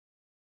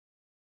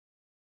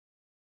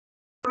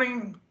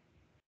morning,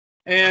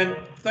 and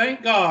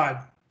thank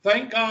God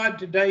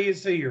today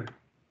is here.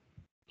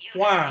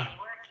 Why?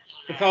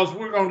 Because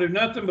we're going to do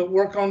nothing but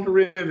work on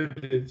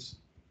derivatives.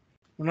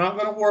 We're not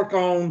going to work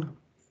on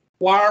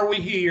why are we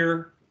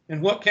here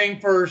and what came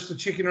first, the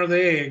chicken or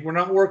the egg. We're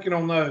not working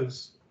on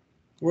those.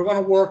 We're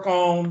going to work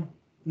on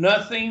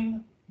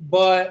nothing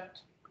but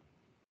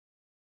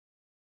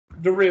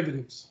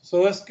derivatives.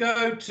 So let's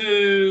go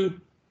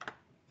to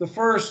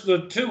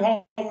the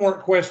two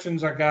homework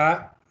questions I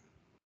got.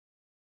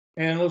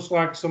 And it looks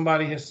like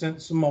somebody has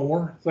sent some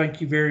more. Thank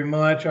you very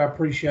much. I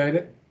appreciate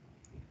it.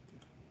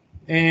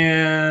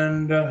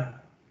 And,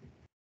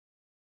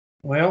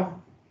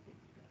 well,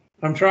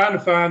 I'm trying to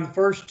find the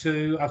first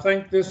two. I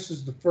think this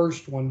is the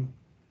first one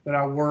that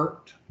I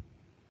worked.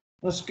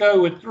 Let's go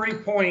with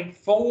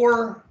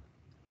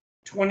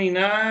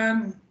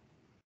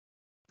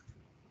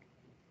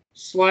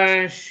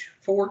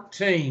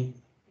 3.429/14.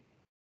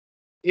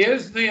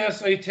 Is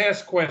this a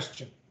test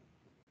question?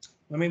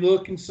 Let me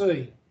look and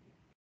see.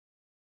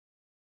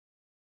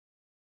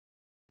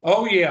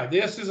 Oh yeah,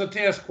 this is a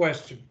test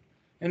question.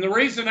 And the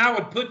reason I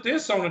would put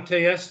this on a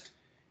test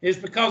is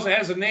because it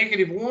has a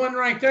 -1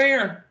 right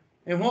there.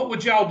 And what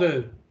would y'all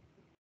do?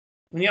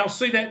 When y'all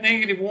see that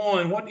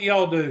 -1, what do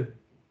y'all do?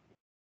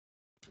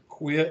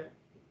 Quit.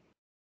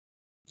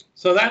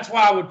 So that's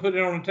why I would put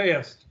it on a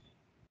test.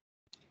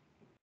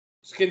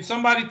 So can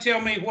somebody tell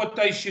me what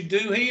they should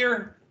do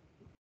here?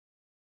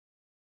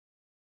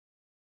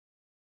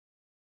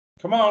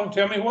 Come on,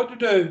 tell me what to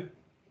do.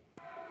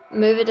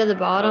 Move it to the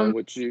bottom.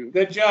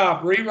 Good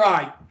job.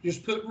 Rewrite.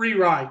 Just put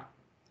rewrite.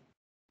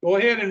 Go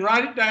ahead and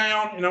write it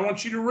down, and I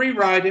want you to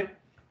rewrite it,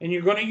 and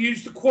you're going to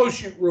use the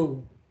quotient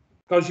rule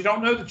because you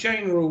don't know the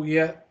chain rule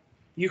yet.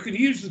 You could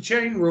use the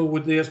chain rule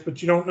with this,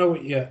 but you don't know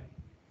it yet.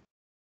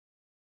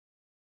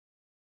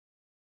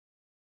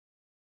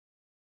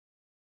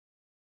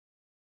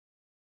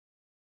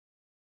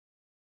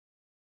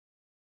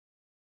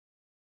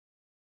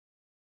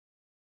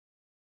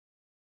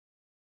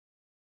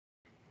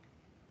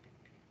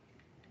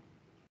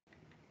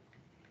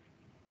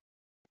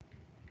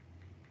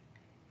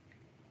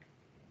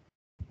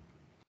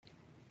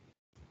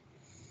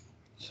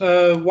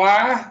 So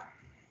y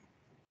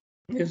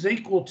is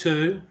equal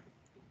to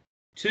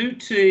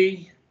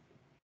 2t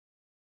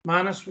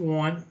minus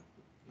 1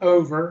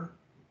 over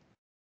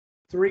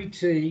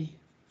 3t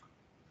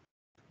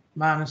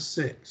minus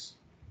 6.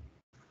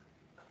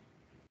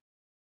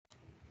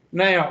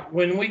 Now,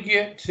 when we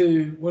get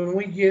to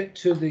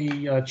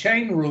the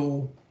chain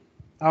rule,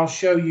 I'll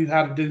show you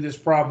how to do this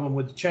problem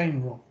with the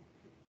chain rule.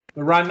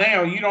 But right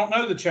now, you don't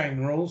know the chain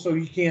rule, so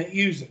you can't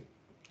use it.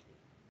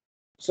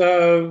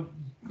 So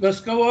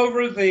let's go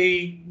over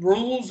the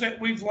rules that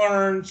we've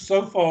learned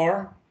so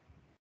far.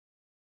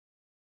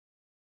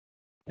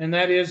 And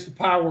that is the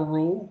power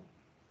rule.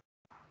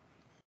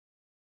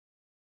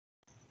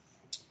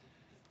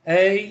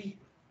 A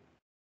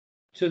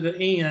to the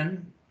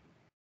n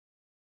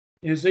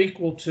is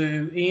equal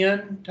to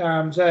n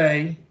times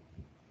a,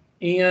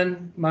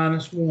 n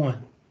minus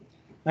 1.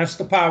 That's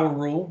the power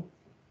rule.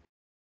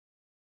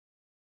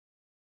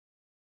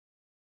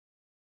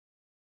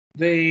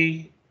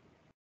 The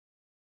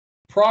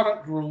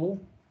product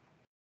rule,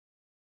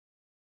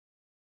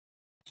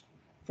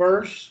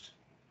 first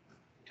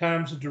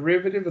times the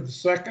derivative of the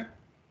second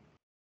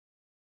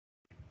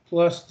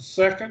plus the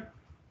second,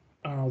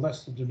 oh,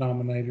 that's the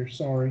denominator,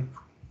 sorry,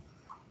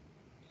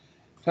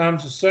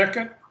 times the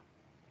second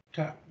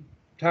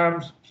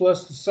times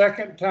plus the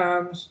second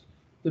times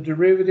the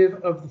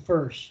derivative of the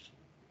first.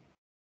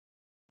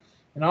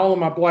 And all of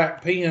my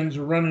black pens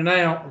are running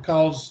out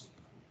because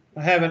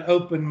I haven't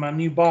opened my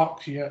new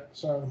box yet,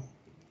 so.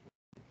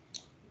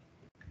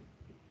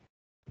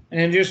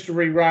 And just to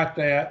rewrite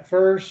that,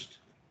 first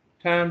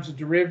times the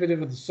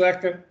derivative of the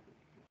second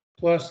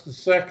plus the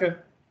second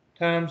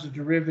times the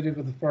derivative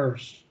of the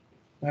first.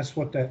 That's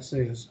what that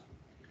says.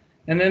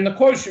 And then the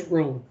quotient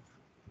rule.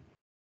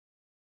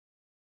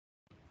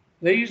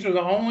 These are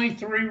the only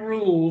 3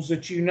 rules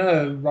that you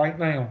know right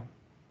now.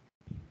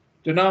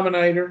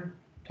 Denominator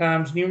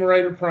times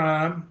numerator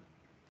prime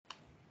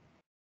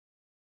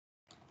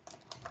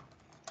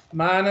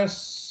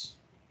minus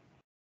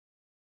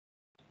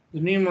the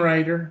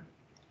numerator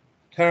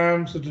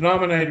times the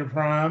denominator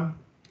prime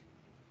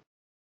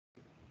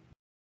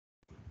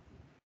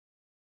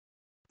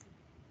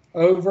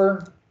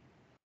over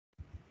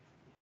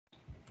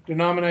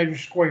denominator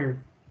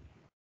squared.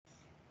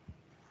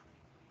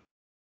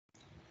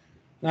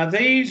 Now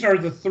these are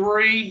the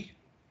 3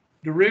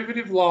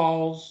 derivative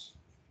laws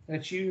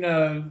that you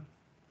know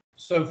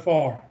so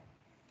far.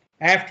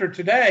 After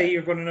today,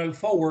 you're going to know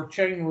 4.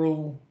 Chain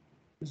rule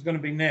is going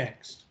to be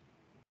next.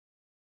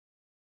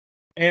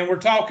 And we're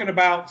talking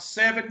about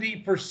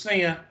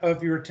 70%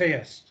 of your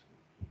test.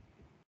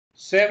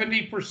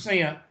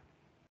 70%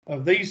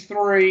 of these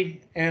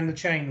 3 and the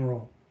chain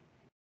rule.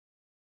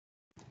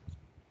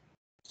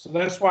 So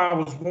that's why I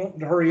was wanting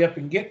to hurry up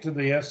and get to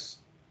this.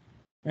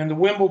 And the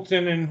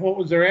Wimbledon and what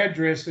was their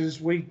addresses,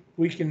 we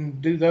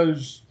can do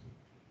those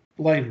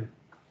later.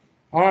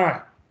 All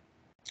right,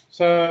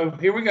 So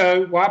here we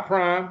go. Y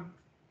prime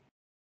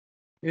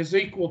is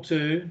equal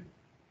to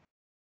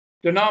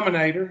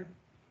denominator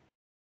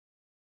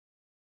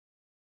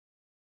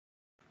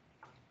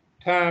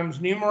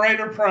times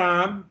numerator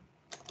prime.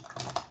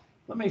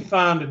 Let me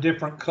find a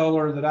different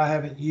color that I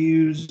haven't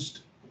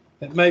used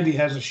that maybe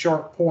has a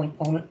sharp point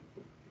on it.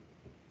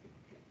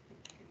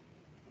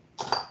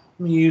 Let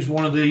me use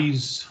one of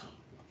these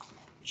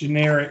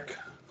generic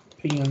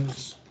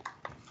pens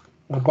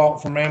I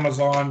bought from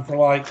Amazon for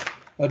like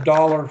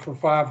 $1 for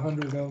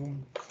 500 of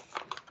them.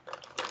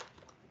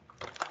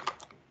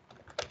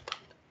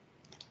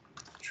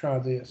 Try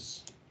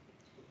this.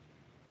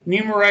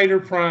 Numerator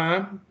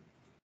prime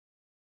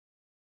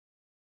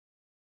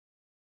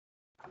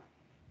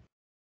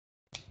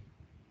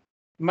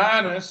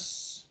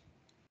minus,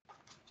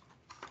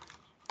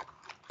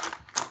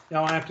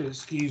 y'all have to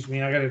excuse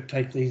me, I got to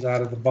take these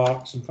out of the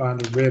box and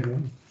find a red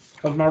one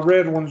because my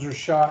red ones are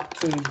shot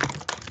too.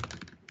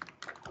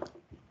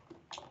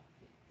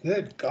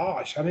 Good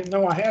gosh, I didn't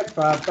know I had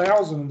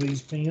 5,000 of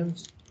these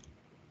pens.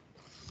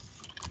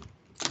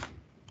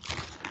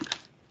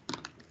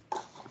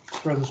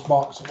 Throw this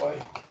box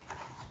away.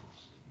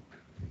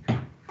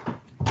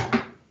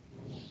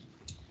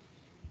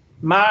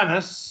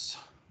 Minus,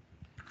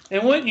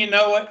 and wouldn't you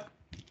know it,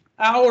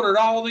 I ordered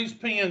all these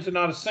pens and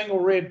not a single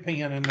red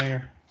pen in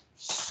there.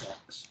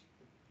 Sucks.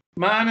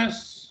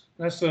 Minus,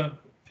 that's a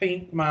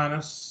pink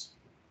minus.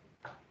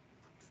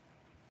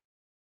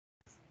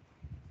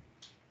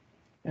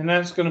 And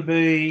that's going to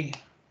be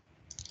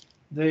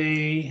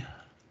the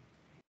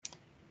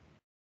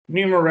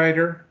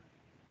numerator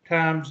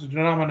times the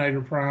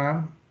denominator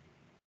prime.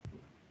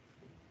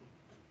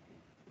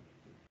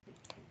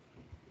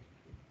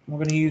 We're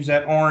going to use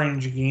that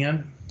orange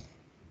again.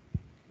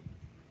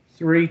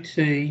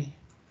 3t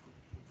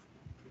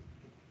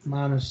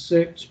minus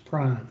 6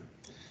 prime.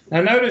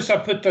 Now notice I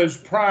put those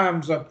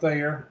primes up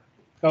there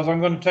because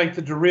I'm going to take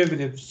the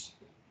derivatives.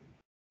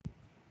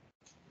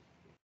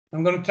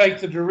 I'm going to take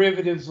the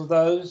derivatives of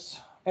those.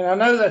 And I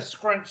know that's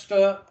scrunched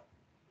up,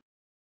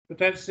 but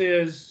that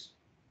says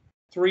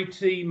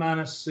 3t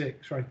minus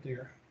 6 right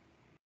there.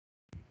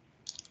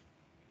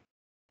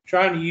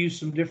 Trying to use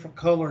some different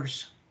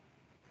colors.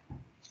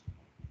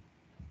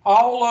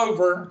 All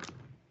over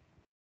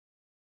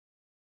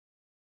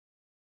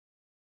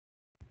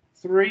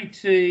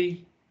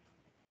 3t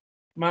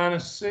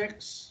minus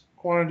 6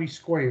 quantity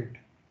squared.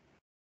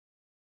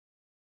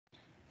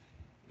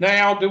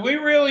 Now, do we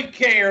really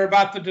care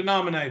about the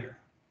denominator?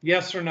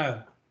 Yes or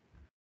no?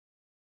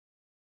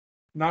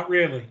 Not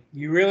really.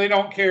 You really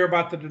don't care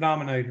about the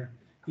denominator.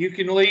 You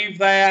can leave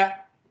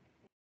that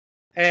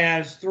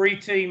as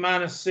 3t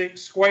minus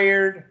 6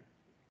 squared.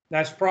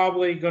 That's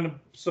probably going to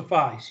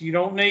suffice. You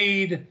don't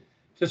need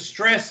to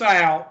stress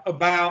out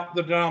about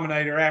the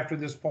denominator after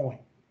this point.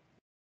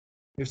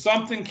 If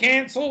something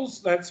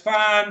cancels, that's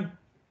fine,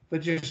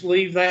 but just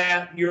leave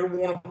that. You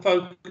want to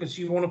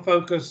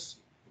focus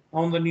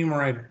on the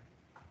numerator.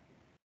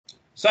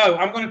 So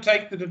I'm going to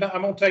take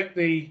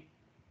the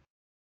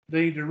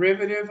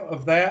derivative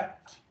of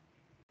that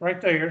right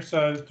there.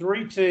 So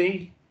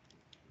 3t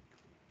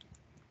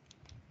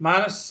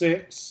minus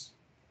 6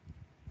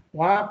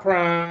 y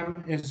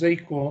prime is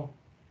equal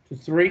to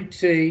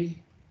 3t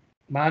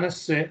minus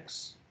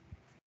 6.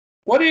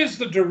 What is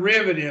the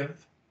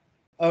derivative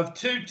of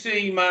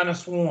 2t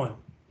minus 1?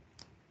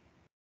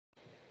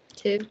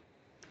 2.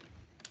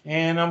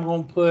 And I'm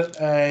going to put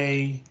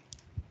a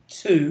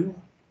 2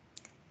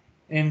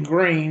 in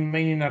green,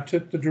 meaning I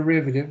took the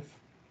derivative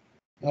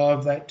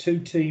of that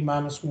 2t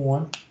minus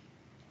 1.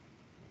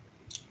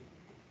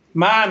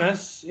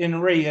 Minus in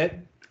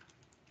red,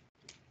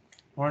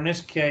 or in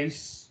this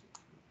case,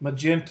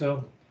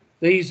 magenta.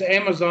 These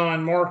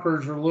Amazon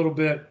markers are a little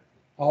bit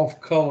off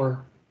color.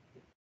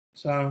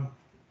 So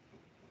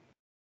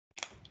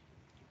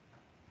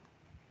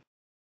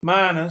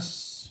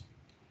minus,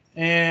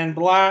 and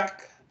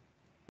black,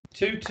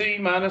 2t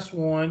minus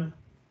 1.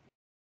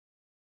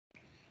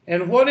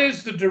 And what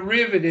is the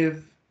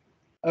derivative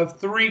of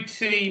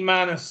 3t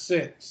minus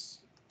 6?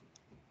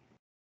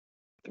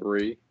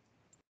 3.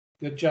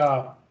 Good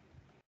job.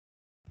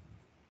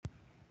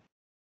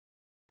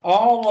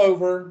 All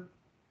over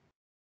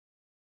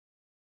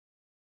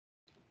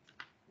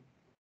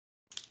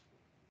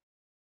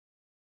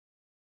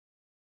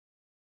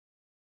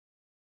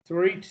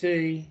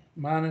 3t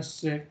minus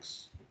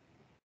 6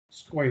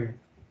 squared.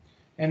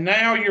 And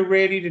now you're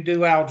ready to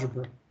do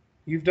algebra.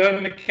 You've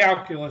done the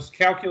calculus.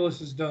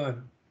 Calculus is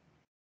done.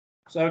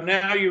 So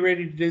now you're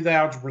ready to do the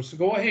algebra. So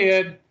go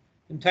ahead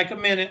and take a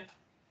minute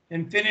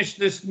and finish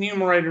this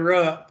numerator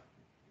up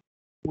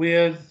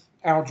with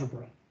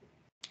algebra.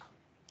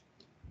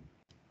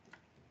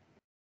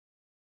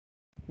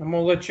 I'm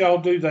going to let y'all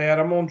do that.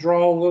 I'm going to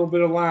draw a little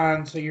bit of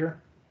lines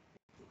here.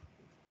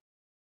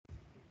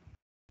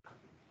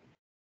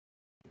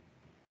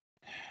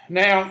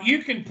 Now, you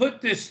can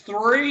put this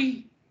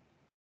 3.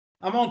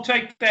 I'm going to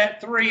take that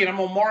 3 and I'm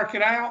going to mark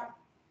it out.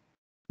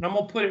 And I'm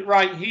going to put it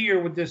right here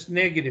with this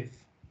negative.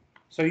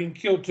 So you can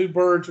kill 2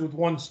 birds with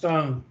 1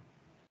 stone.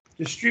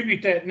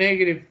 distribute that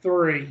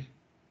 -3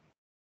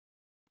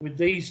 with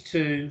these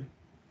two,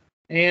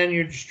 and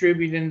you're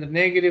distributing the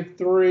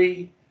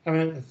 -3,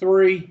 the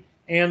 3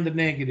 and the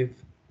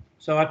negative.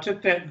 So I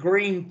took that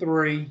green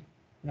 3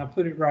 and I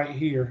put it right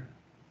here.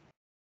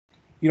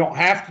 You don't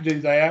have to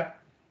do that,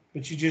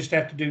 but you just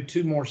have to do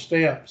 2 more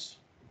steps.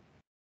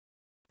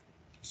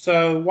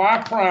 So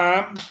y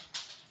prime,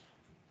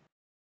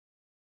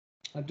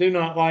 I do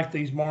not like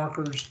these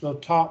markers. The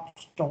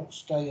tops don't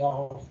stay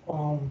off.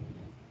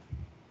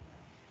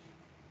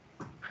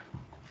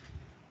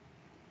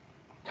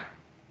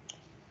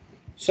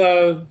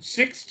 So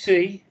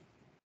 6t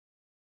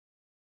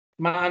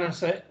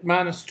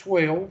minus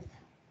 12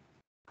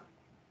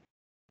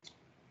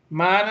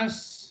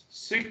 minus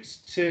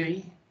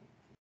 6t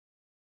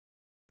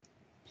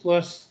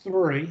plus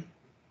 3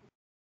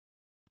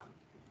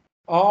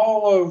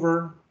 all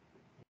over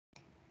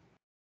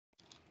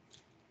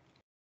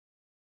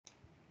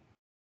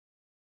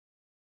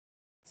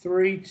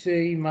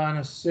 3t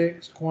minus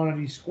 6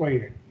 quantity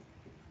squared.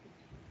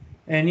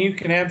 And you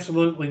can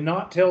absolutely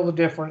not tell the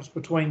difference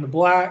between the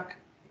black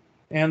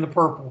and the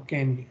purple,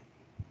 can you?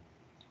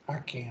 I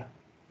can't.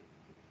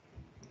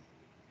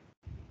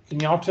 Can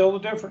y'all tell the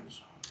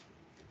difference?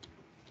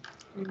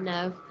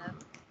 No.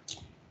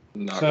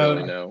 Not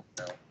really, no.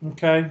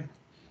 Okay.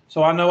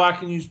 So I know I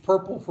can use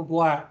purple for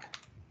black.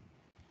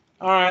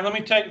 All right, let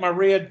me take my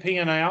red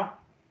pen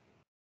out.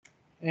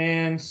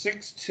 And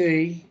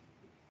 6t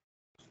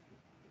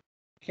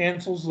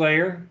cancels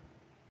there.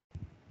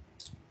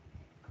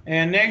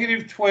 And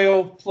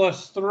 -12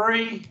 plus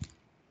 3,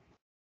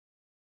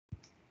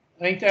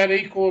 ain't that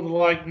equal to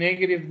like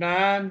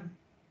 -9?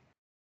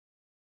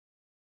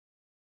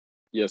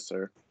 Yes,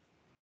 sir.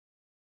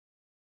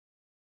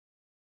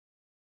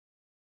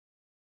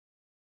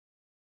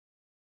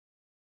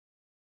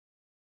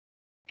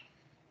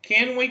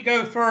 Can we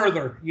go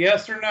further?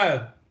 Yes or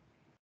no?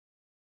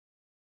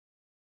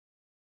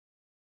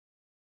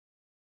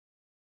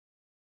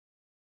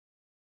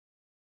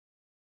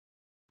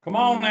 Come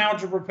on,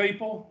 algebra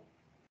people.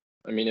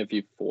 I mean, if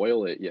you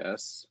FOIL it,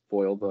 yes.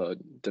 FOIL the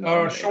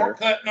denominator.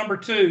 Shortcut number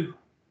 2.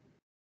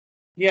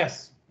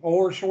 Yes,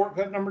 or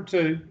shortcut number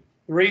 2.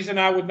 The reason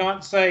I would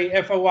not say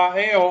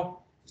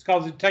FOIL is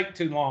because it'd take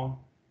too long.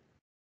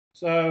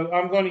 So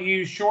I'm going to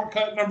use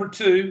shortcut number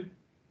 2.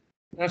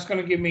 That's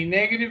going to give me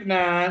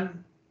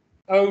 -9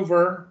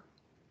 over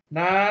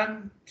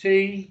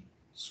 9t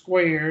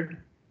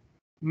squared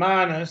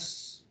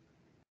minus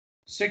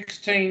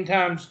 16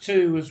 times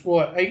 2 is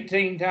what?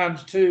 18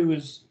 times 2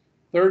 is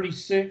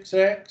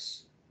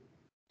 36x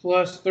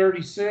plus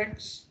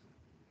 36.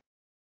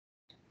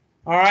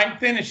 All right,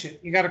 finish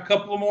it. You got a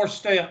couple of more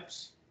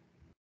steps.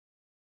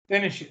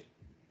 Finish it.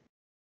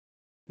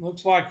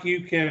 Looks like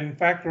you can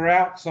factor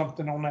out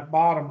something on that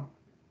bottom.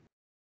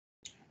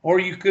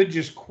 Or you could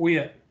just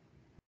quit.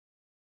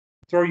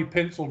 Throw your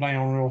pencil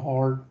down real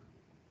hard.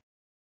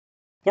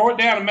 Throw it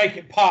down and make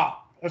it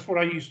pop. That's what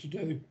I used to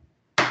do.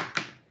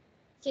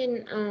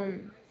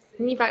 Can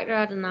you factor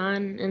out a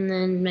 9 and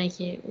then make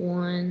it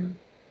 1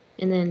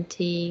 and then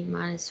t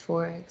minus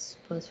 4x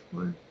plus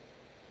 1?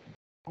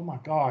 Oh my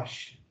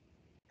gosh.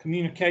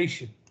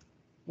 Communication.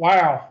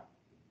 Wow.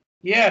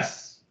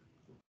 Yes.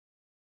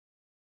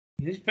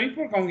 These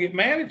people are going to get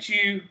mad at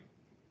you,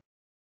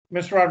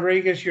 Ms.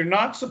 Rodriguez. You're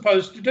not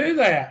supposed to do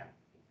that.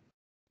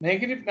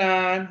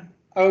 -9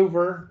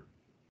 over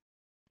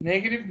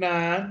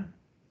 -9.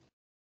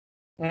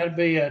 That'd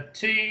be a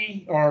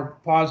t, or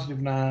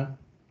 +9.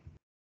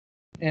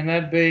 And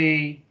that'd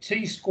be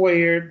t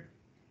squared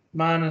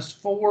minus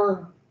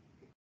 4.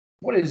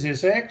 What is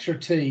this, x or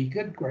t?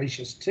 Good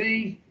gracious,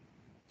 t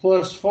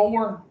plus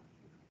 4.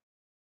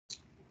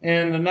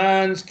 And the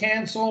 9's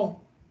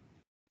cancel.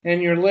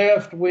 And you're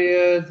left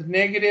with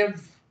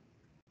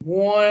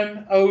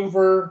 -1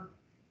 over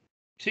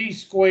t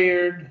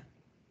squared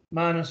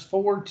minus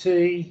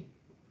 4t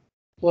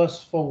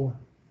plus 4.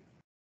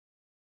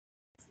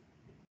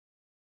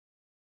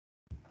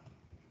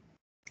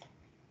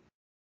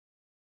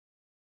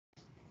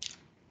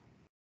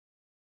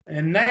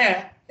 And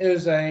that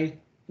is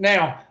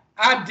now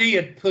I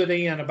did put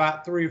in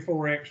about 3 or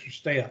 4 extra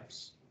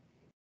steps,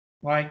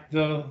 like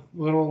the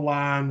little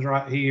lines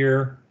right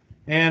here,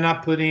 and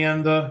I put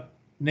in the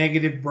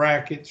negative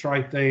brackets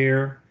right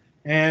there,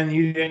 and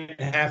you didn't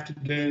have to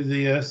do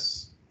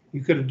this.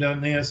 You could have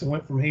done this and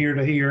went from here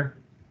to here.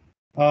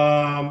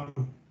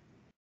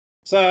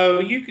 So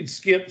you could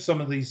skip some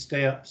of these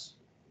steps.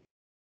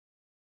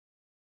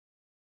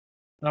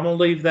 I'm going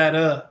to leave that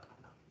up.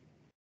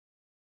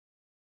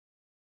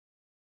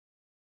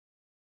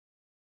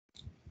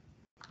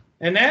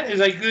 And that is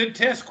a good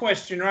test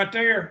question right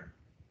there.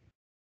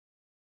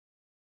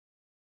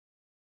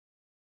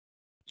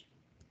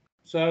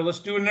 So let's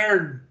do a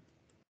nerd.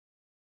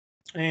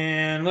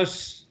 And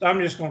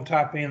I'm just going to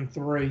type in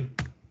 3.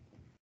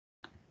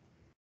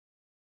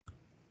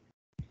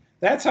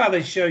 That's how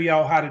they show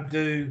y'all how to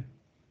do.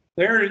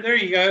 There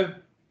you go.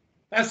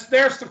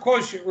 There's the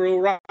quotient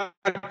rule right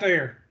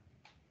there.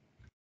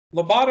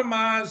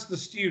 Lobotomize the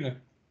student.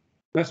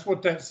 That's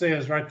what that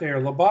says right there.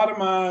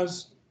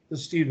 Lobotomize the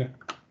student.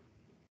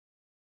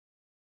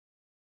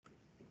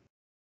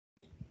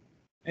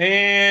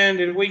 And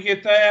did we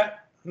get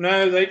that?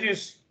 No, they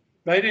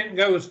didn't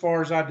go as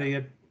far as I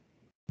did.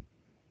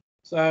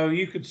 So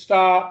you could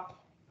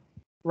stop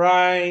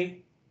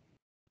right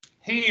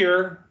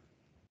here.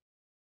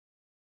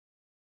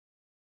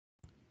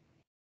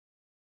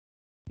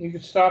 You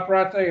could stop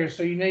right there.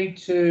 So you need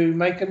to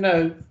make a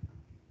note.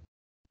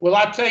 Will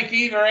I take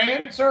either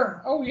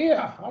answer? Oh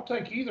yeah, I'll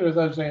take either of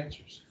those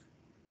answers.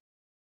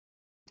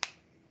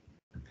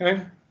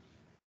 Okay.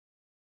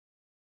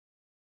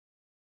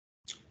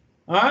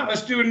 All right,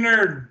 let's do a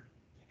nerd.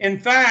 In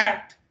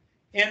fact,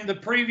 in the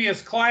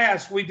previous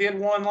class, we did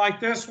one like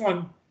this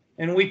one,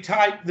 and we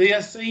typed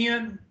this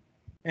in,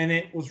 and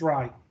it was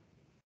right.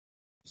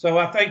 So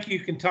I think you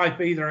can type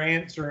either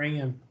answer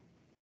in.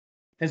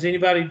 Has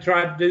anybody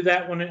tried to do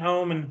that one at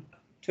home and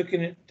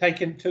taken it?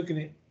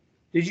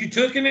 Did you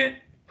taking it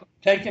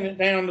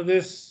down to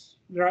this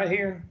right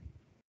here?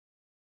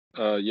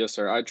 Yes,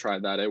 sir. I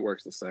tried that. It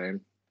works the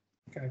same.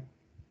 Okay.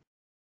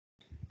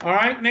 All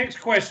right, next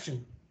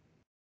question.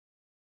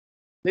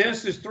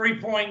 This is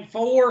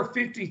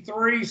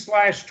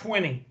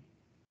 3.453/20.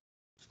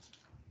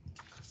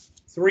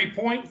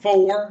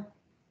 3.4.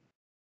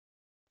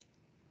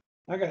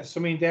 I got so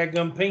many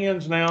dadgum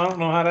pens now, I don't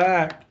know how to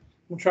act.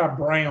 We'll try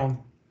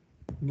brown.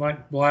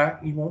 Like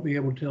black, you won't be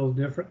able to tell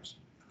the difference.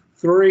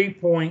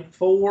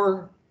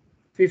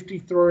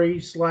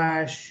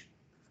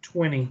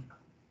 3.453/20.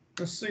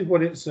 Let's see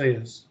what it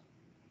says.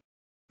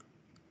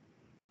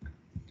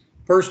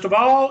 First of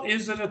all,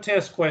 is it a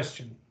test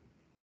question?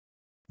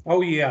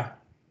 Oh yeah.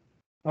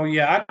 Oh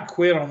yeah, I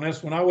quit on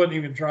this one. I wouldn't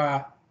even try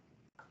it.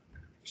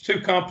 It's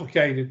too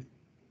complicated.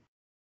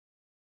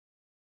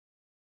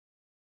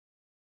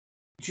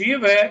 G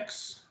of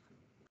x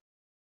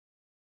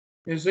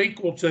is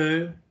equal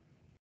to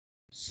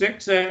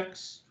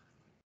 6x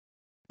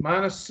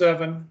minus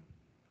 7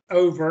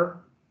 over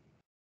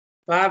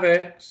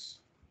 5x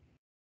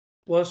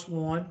plus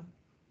 1.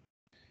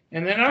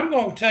 And then I'm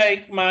going to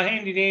take my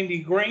handy dandy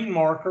green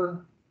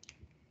marker.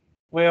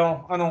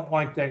 Well, I don't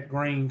like that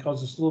green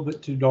because it's a little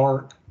bit too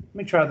dark. Let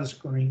me try this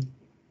green.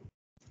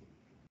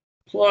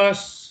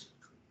 Plus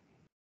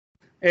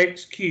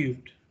x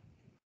cubed.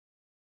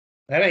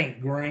 That ain't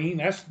green.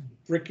 That's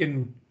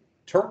freaking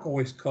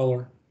turquoise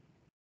color.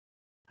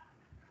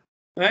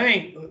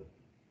 That's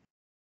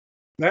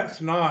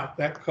not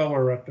that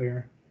color right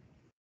there.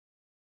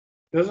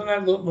 Doesn't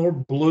that look more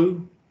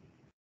blue?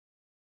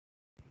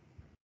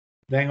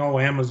 Dang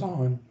old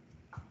Amazon.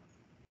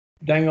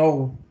 Dang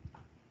old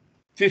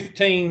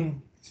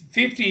 50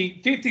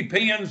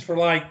 pens for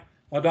like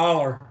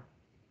 $1.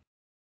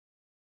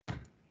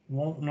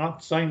 Well, not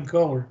the same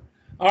color.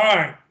 All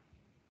right.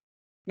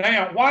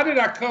 Now, why did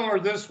I color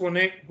this one?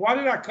 Why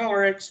did I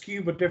color x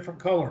cubed a different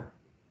color?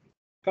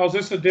 Because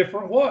it's a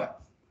different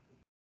what?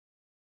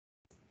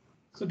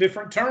 It's a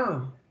different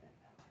term.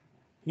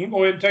 You can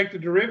go ahead and take the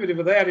derivative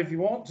of that if you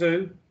want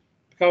to,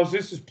 because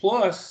this is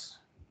plus.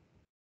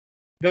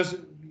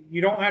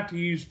 You don't have to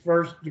use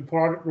first the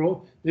product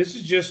rule. This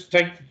is just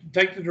take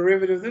the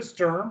derivative of this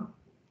term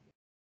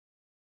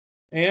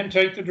and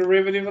take the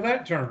derivative of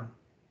that term.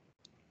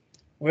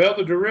 Well,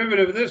 the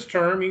derivative of this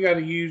term, you got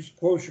to use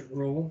quotient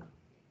rule.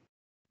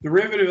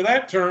 Derivative of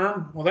that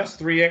term, well, that's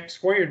 3x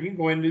squared. You can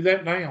go ahead and do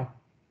that now.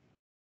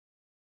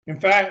 In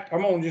fact,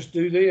 I'm going to just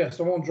do this.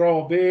 I'm going to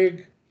draw a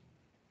big,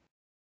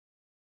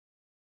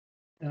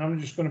 and I'm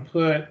just going to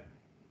put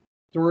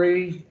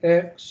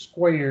 3x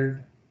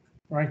squared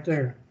right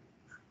there,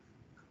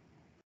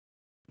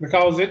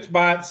 because it's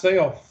by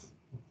itself.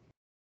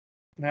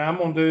 Now I'm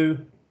going to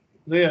do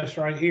this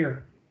right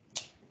here.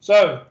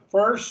 So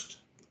first,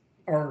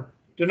 our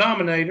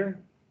denominator,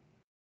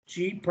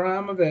 g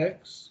prime of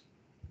x,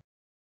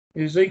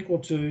 is equal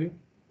to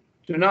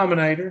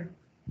denominator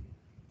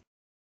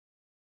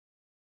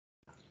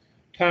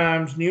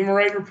times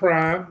numerator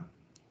prime.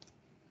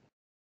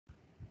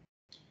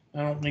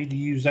 I don't need to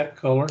use that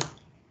color.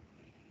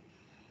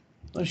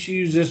 Let's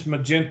use this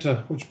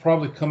magenta, which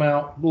probably come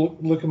out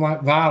looking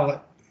like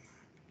violet.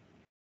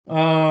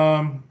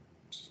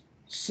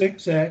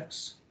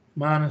 6x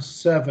minus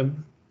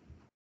 7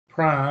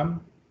 prime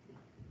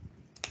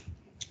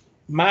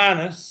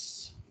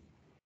minus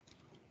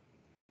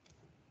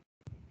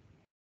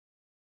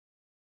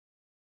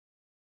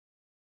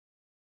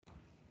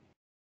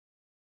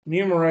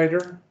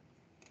numerator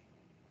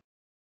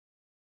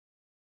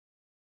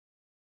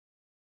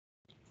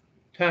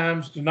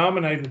times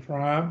denominator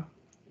prime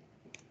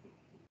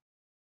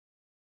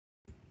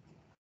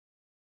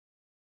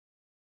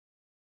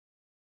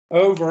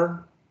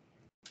over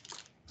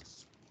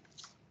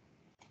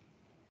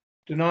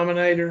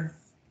denominator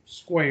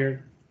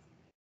squared.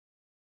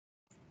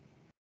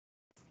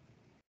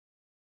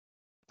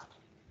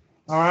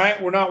 All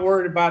right, we're not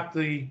worried about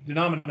the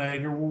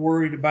denominator, we're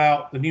worried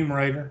about the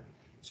numerator.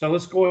 So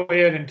let's go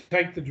ahead and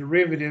take the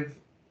derivative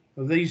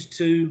of these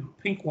two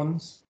pink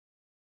ones.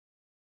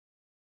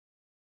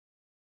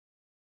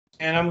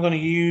 And I'm going to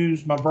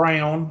use my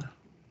brown.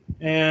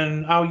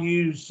 And I'll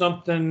use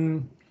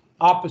something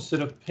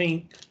opposite of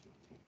pink.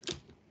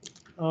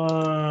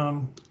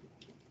 Let's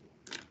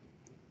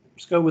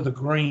go with a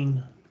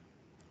green.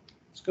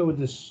 Let's go with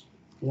this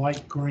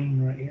light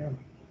green right here.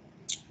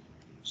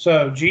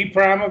 So g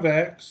prime of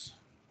x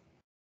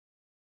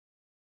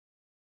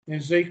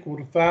is equal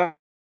to 5,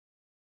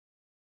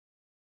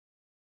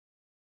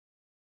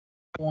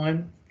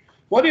 1.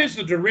 What is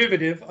the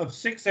derivative of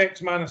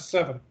 6x minus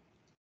 7?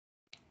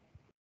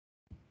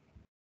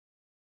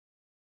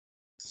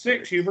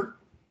 6, Hubert.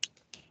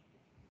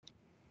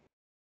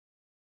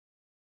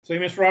 See,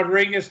 Miss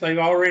Rodriguez, they've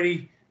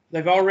already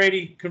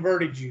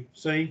converted you.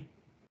 See,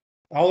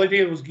 all they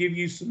did was give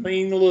you some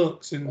mean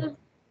looks, and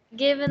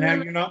Given now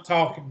them you're not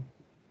talking.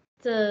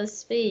 to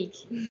speak.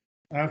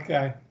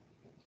 Okay.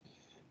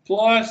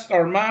 Plus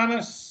or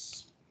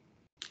minus.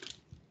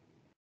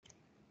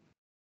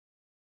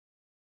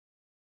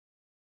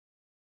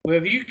 Well,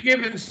 have you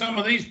given some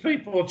of these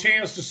people a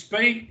chance to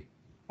speak?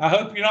 I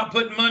hope you're not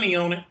putting money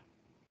on it,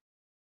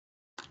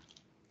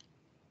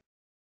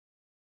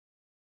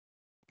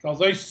 because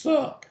they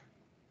suck.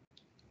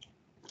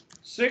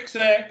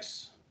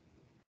 6x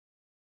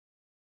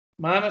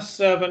minus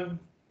 7.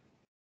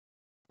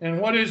 And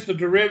what is the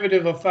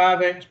derivative of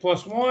 5x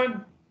plus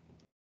 1?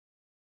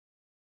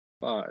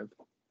 5.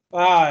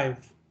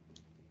 5.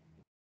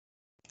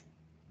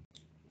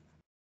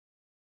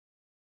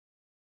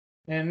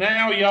 And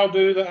now y'all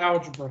do the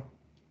algebra.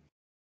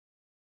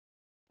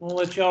 I'll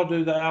let y'all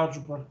do the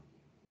algebra.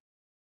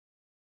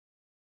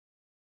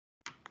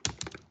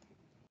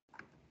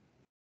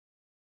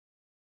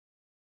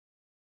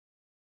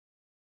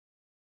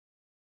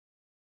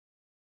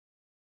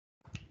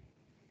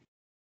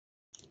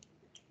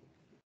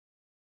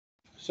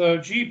 So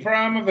g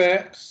prime of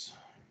x,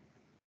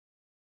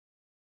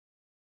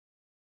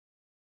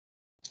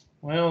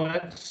 well,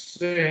 that's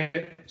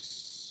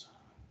 6.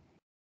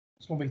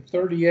 It's going to be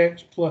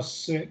 30x plus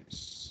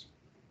 6.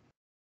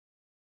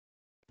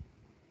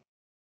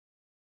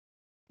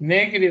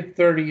 Negative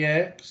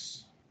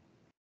 30x.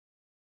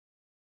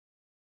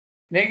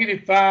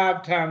 Negative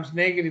 5 times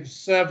negative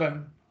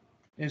 7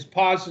 is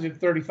positive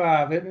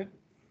 35, isn't it?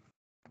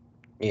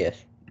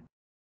 Yes.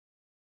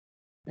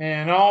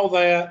 And all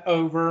that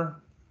over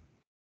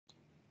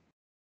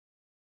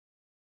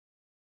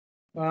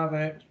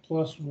 5x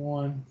plus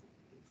 1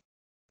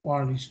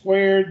 quantity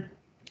squared.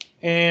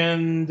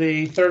 And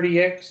the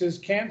 30x's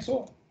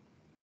cancel.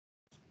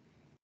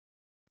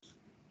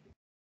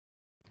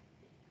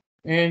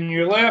 And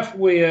you're left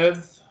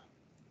with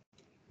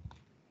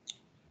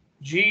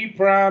g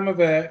prime of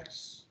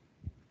x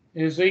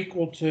is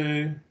equal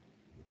to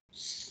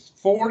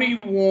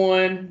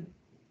 41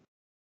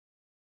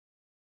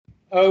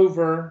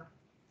 over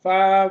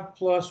 5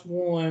 plus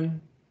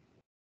 1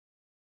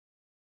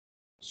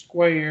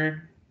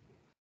 squared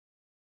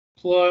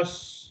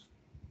plus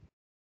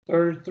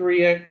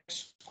 33x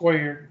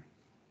squared.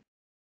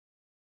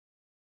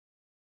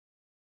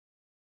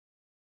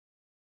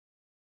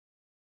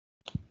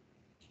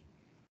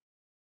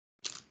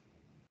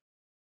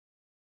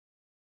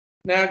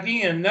 Now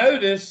again,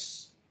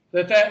 notice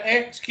that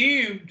x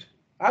cubed,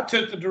 I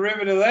took the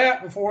derivative of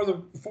that before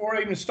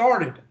it even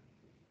started,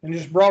 and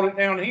just brought it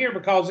down here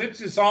because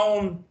it's its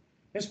own,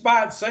 it's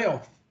by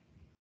itself.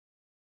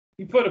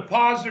 You put a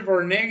positive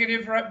or a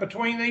negative right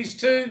between these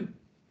two,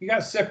 you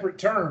got separate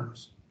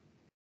terms.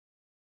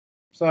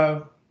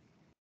 So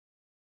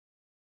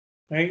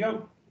there you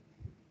go.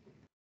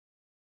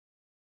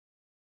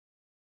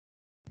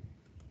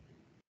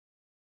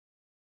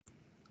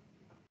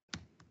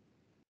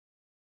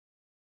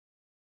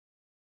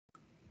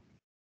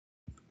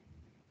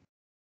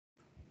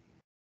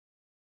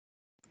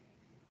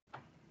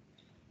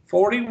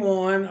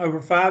 (41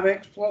 over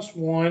 5x plus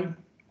 1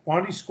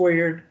 quantity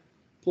squared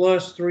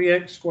plus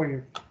 3x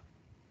squared).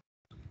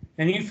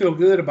 And you feel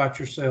good about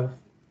yourself.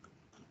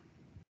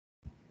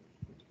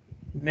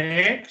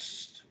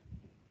 Next.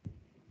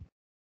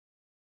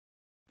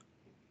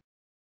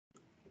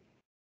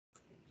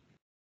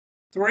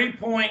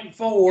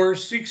 (3.4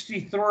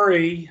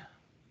 63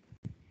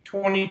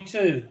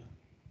 22).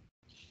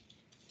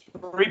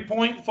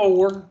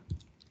 3.4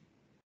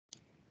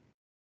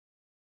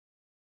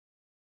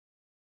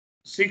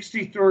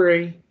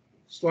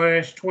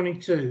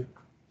 63/22.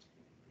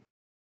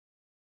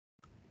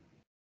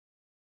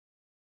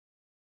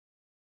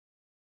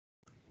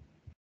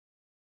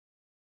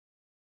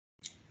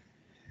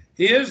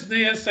 Is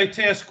this a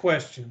test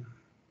question?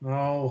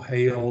 Oh,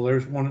 hell,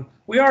 there's one.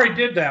 We already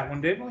did that one,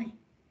 didn't we?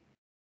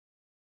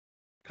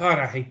 God,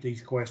 I hate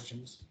these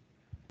questions.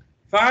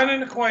 Find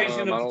an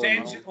equation of the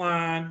tangent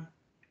line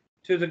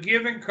to the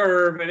given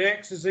curve at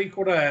x is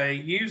equal to a.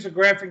 Use a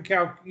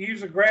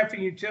graphing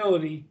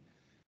utility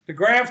to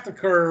graph the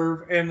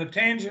curve and the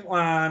tangent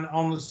line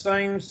on the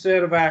same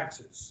set of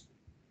axes.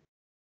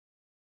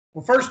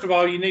 Well, first of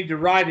all, you need to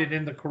write it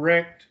in the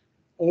correct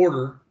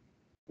order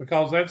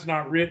because that's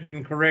not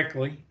written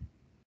correctly.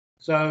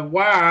 So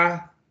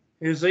y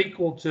is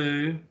equal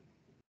to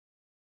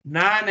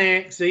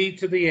 9x e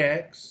to the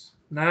x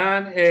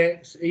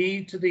 9x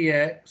e to the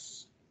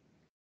x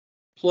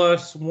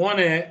plus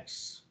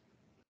 1x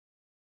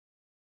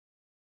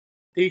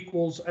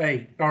equals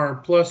 8, or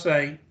plus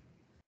 8.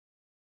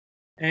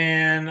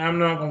 And I'm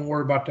not going to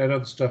worry about that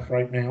other stuff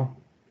right now.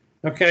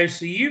 Okay,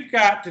 so you've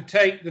got to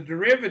take the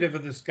derivative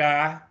of this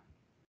guy.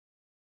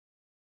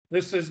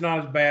 This is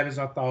not as bad as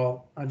I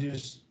thought. I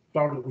just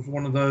thought it was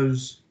one of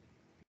those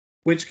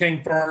which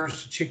came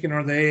first, the chicken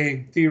or the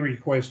egg theory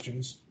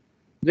questions.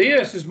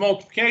 This is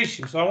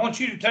multiplication. So I want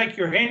you to take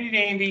your handy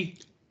dandy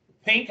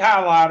pink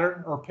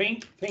highlighter or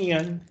pink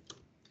pen,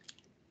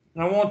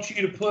 and I want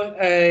you to put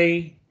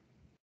a,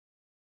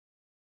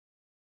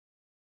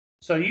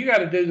 so you got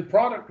to do the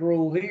product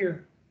rule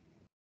here.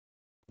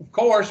 Of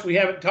course, we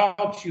haven't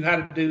taught you how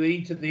to do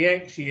e to the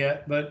x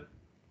yet, but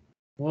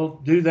we'll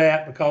do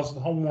that because the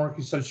homework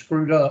is so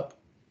screwed up.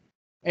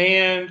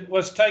 And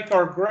let's take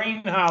our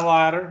green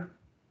highlighter,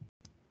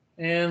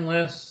 and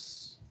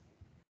that's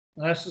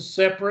a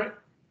separate,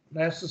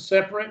 that's a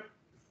separate,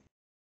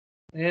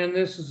 and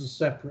this is a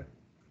separate.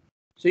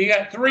 So you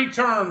got 3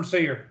 terms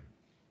here.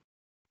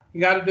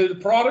 You got to do the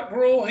product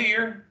rule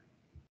here,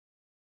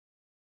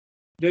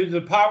 do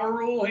the power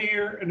rule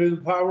here, and do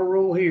the power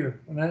rule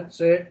here. And that's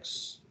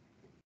x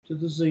to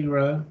the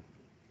 0.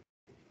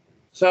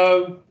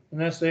 So,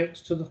 and that's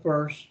x to the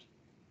first.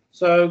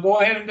 So go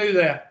ahead and do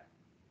that.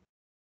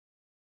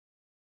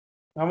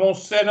 I'm gonna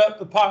set up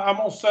the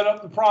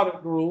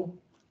product rule.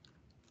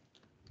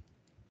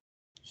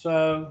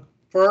 So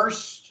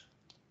first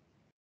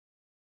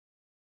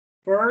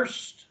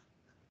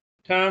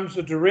times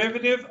the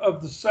derivative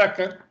of the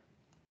second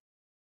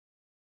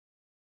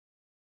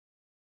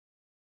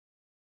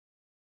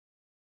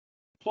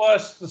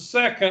plus the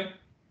second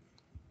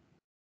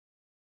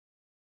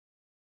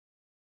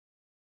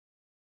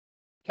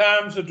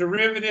times the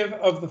derivative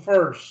of the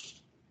first.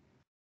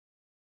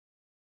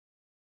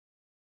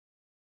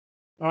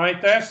 All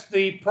right, that's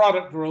the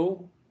product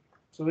rule.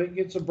 So it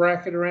gets a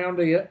bracket around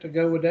it to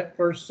go with that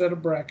first set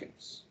of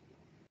brackets.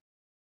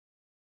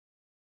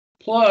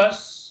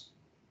 Plus,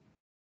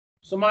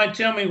 somebody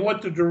tell me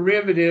what the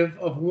derivative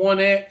of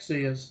 1x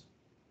is.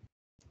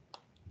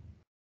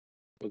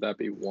 Would that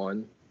be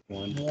 1?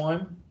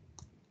 1.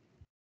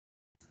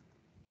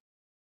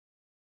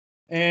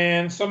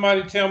 And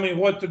somebody tell me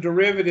what the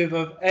derivative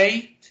of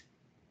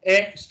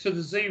 8x to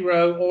the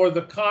 0, or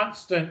the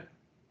constant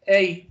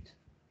 8.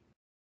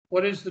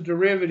 What is the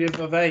derivative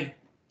of 8?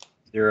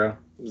 0.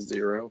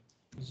 0.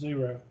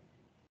 0.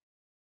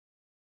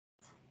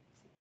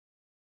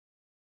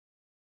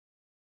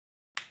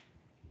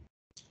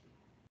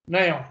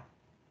 Now,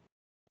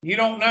 you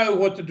don't know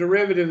what the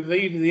derivative of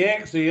e to the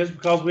x is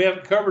because we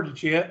haven't covered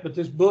it yet, but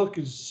this book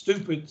is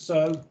stupid,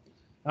 so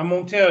I'm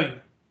going to tell you.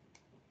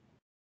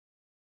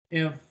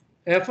 If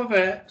f of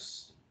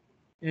x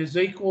is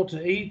equal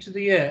to e to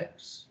the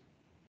x,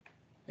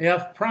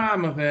 f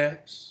prime of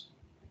x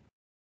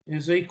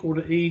is equal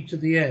to e to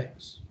the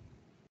x.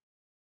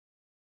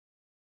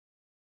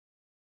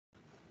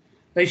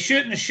 They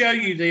shouldn't show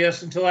you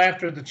this until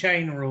after the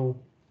chain rule,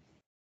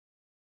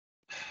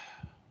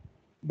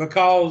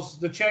 because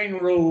the chain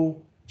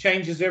rule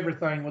changes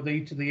everything with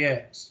e to the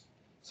x.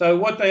 So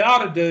what they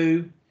ought to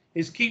do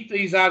is keep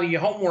these out of your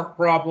homework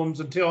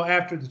problems until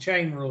after the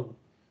chain rule.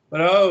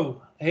 But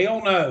oh,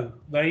 hell no,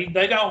 they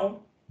don't.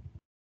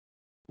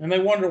 And they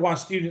wonder why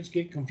students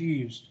get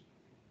confused.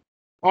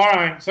 All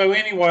right, so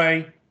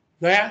anyway,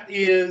 that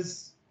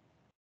is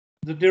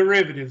the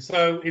derivative.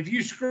 So if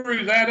you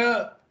screw that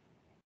up,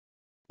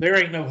 there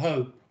ain't no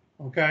hope,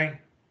 okay?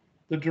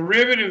 The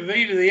derivative of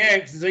e to the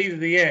x is e to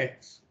the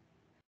x.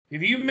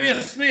 If you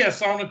miss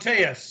this on a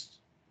test,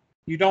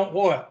 you don't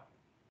what?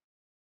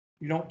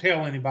 You don't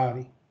tell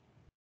anybody.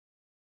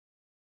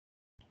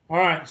 All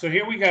right, so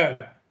here we go.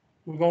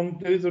 We're going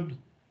to do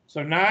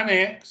so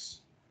 9x.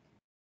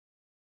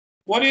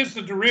 What is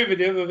the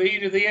derivative of e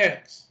to the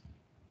x?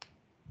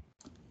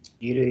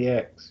 E to the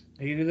x.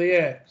 E to the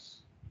x.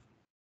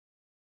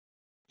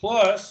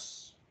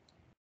 Plus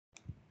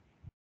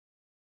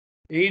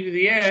e to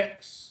the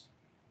x.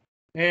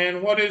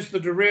 And what is the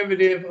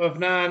derivative of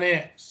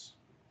 9x?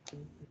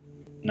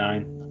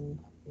 9.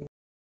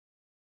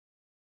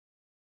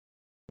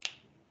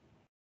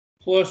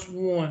 Plus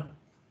 1.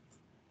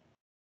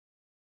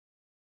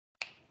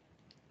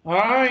 All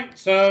right,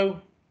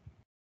 so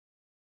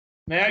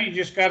now you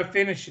just got to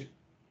finish it.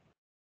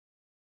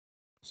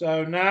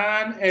 So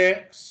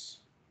 9x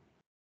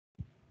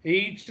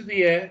e to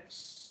the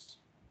x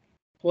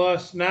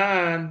plus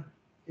 9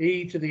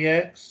 e to the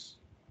x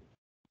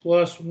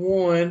plus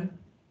 1.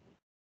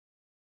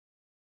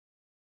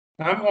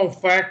 I'm going to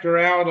factor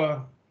out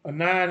a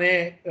 9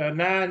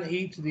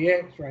 e to the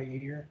x right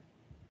here.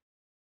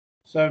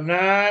 So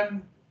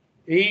 9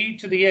 e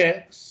to the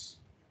x,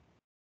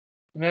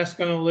 and that's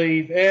going to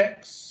leave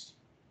x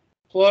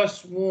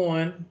plus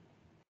 1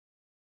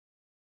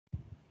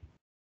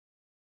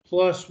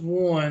 plus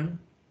 1.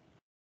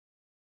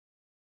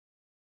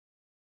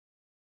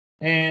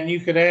 And you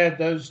could add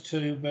those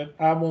two, but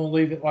I'm going to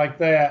leave it like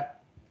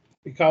that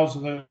because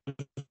of the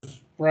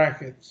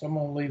brackets. I'm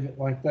gonna leave it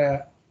like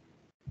that.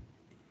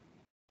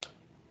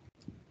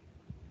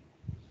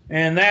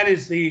 And that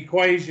is the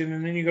equation,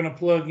 and then you're gonna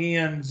plug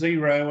in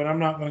 0, and I'm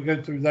not gonna go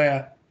through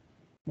that.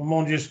 I'm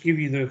gonna just give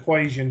you the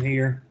equation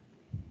here.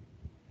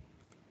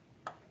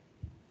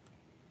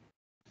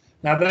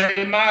 Now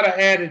they might have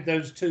added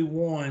those 2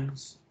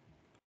 1s.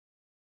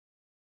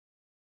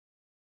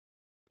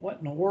 What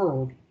in the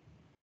world?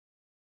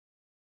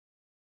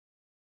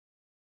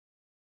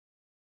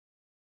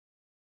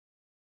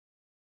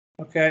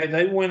 Okay,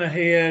 they went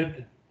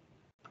ahead,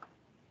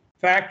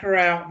 factor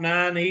out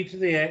 9e to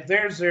the x.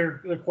 There's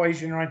their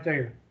equation right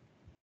there.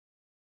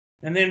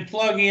 And then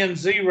plug in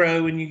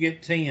 0 and you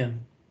get 10.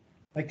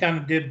 They kind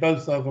of did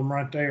both of them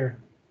right there.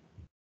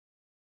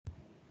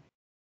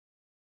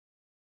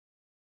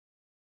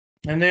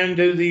 And then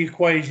do the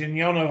equation.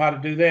 Y'all know how to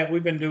do that.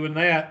 We've been doing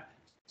that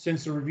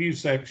since the review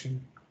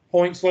section.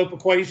 Point slope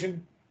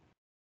equation.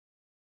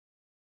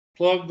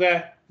 Plug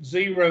that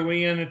 0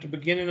 in at the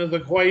beginning of the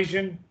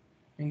equation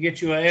and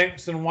get you an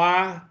x and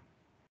y,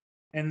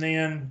 and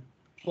then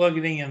plug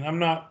it in. I'm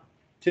not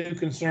too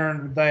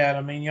concerned with that.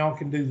 I mean, y'all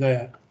can do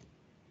that.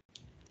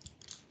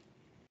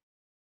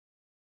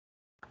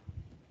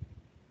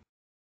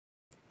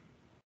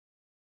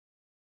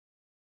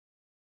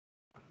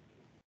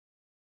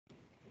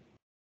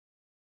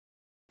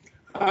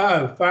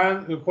 Oh,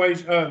 find the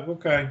equation. Oh,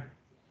 okay.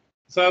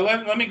 So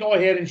let me go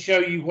ahead and show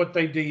you what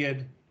they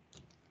did.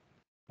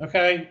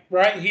 Okay,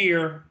 right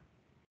here.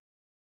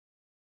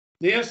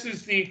 This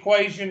is the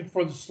equation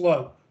for the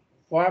slope.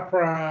 Y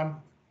prime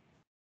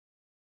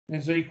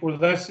is equal to,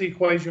 that's the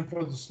equation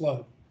for the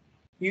slope.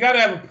 You got to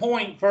have a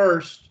point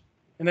first,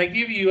 and they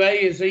give you a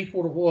is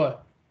equal to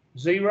what?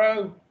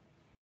 0.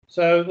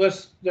 So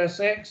that's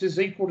x is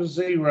equal to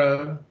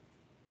 0.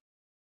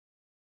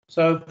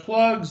 So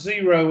plug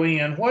 0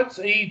 in. What's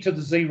e to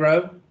the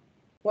 0?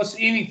 What's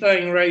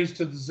anything raised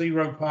to the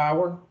 0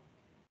 power?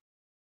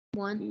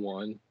 1.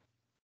 1.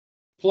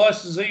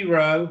 Plus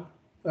 0.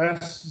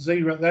 That's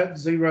 0. That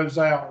zeroes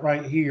out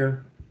right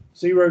here.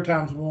 0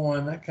 times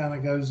 1, that kind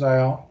of goes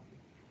out.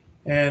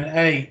 And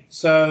 8.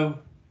 So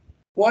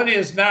what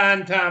is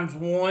 9 times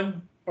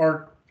 1?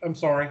 Or, I'm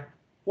sorry,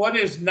 what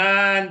is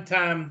 9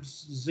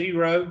 times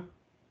 0?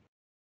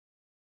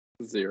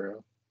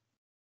 0.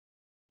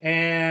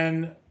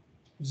 And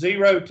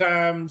 0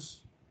 times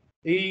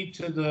e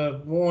to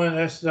the 1,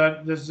 that's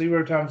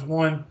 0 times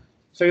 1.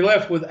 So you're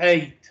left with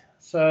 8.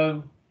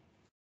 So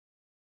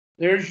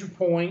there's your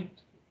point.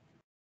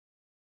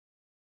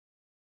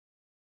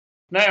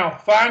 Now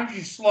find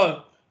your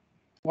slope.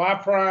 Y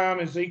prime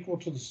is equal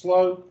to the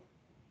slope.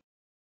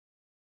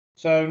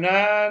 So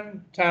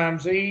 9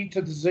 times e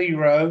to the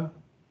 0.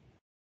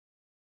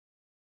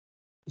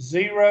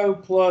 0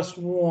 plus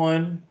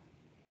 1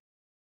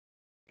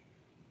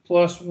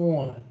 plus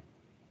 1.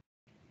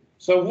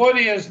 So what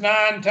is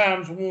 9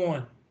 times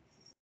 1?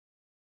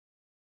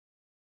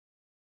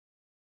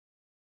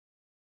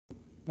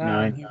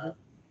 9.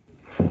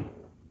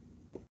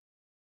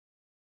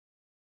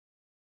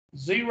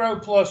 0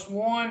 plus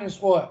 1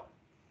 is what?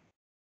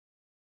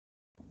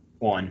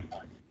 1.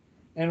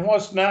 And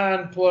what's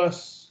 9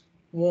 plus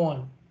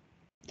 1?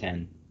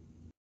 10.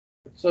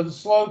 So the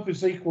slope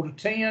is equal to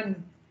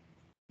 10.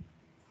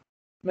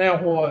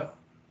 Now what?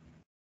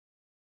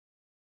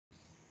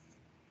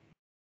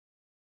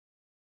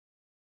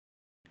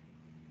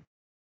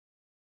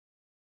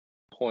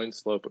 Point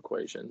slope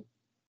equation.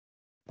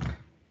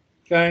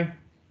 Okay.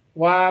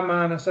 Y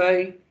minus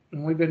 8.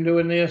 And we've been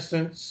doing this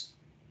since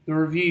the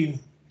review.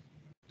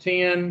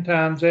 10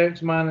 times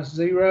x minus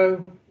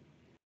 0.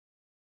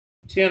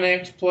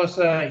 10x plus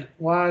 8.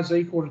 Y is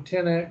equal to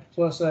 10x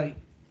plus 8.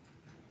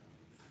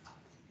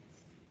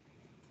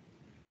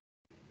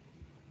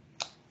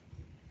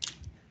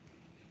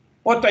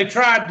 What they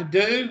tried to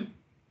do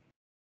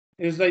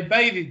is they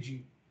baited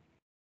you.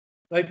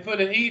 They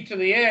put an e to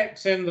the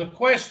x in the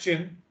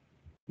question,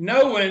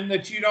 knowing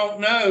that you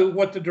don't know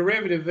what the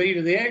derivative of e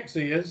to the x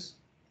is.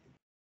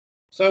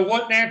 So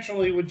what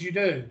naturally would you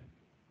do?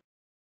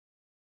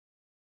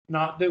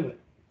 Not do it.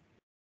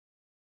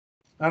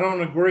 I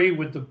don't agree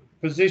with the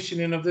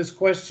positioning of this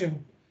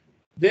question.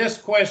 This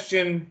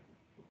question,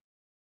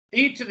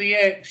 e to the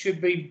x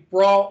should be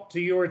brought to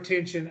your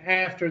attention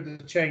after the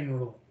chain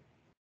rule.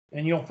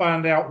 And you'll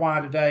find out why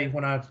today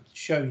when I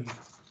show you.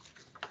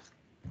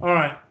 All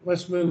right,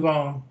 let's move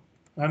on.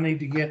 I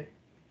need to get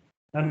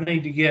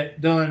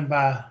done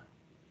by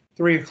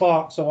 3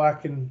 o'clock so I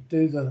can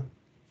do the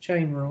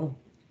chain rule.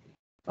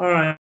 All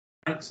right,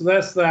 so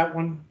that's that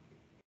one.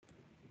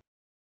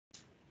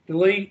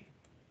 Delete.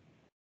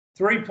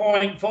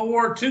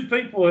 3.4, 2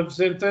 people have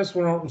sent this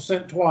one, or it was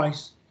sent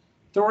twice.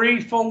 3,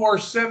 4,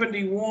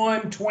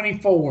 71,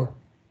 24.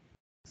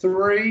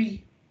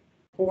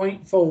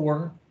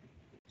 3.4,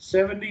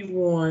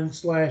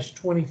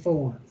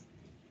 71/24.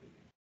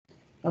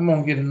 I'm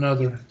gonna get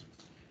another.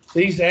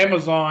 These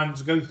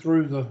Amazons go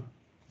through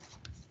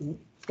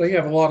they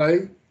have a lot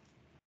of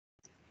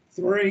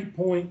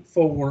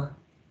 3.4,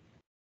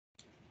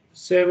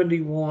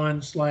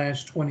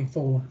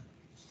 71/24.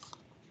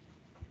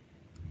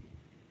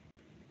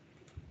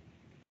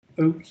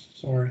 Oops,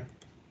 sorry.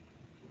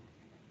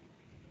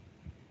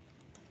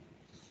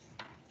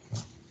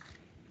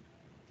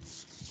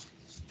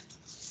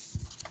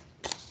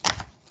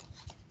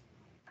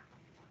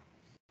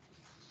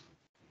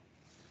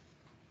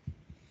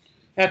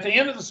 At the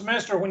end of the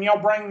semester, when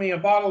y'all bring me a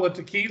bottle of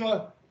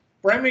tequila,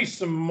 bring me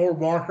some more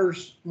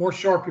markers, more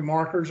Sharpie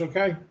markers,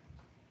 okay?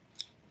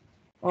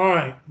 All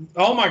right.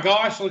 Oh my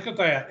gosh, look at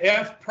that.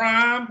 F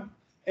prime,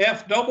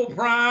 F double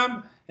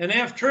prime, and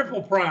F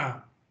triple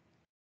prime.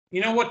 You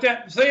know what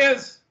that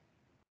says?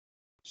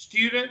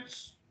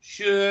 Students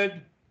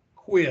should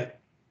quit.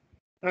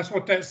 That's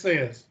what that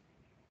says.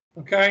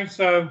 Okay,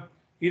 so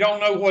you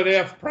don't know what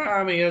F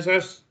prime is.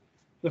 That's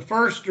the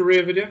first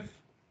derivative.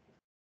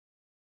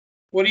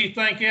 What do you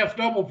think F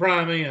double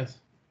prime is?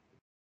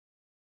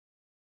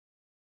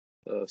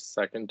 The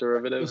second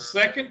derivative. The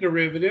second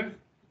derivative.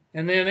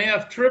 And then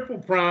F triple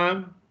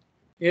prime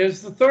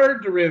is the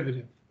third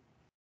derivative.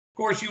 Of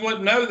course, you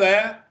wouldn't know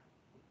that.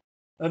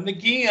 And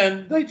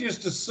again, they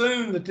just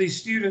assume that these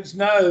students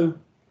know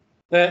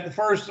that the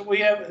first that we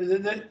have,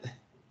 that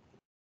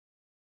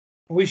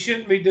we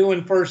shouldn't be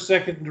doing first,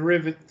 second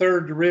derivative,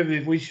 third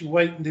derivative. We should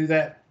wait and do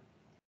that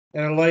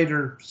in a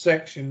later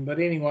section. But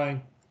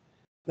anyway,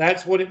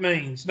 that's what it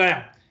means.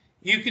 Now,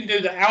 you can do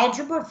the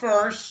algebra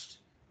first,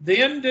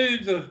 then do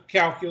the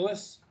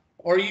calculus,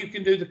 or you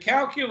can do the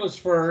calculus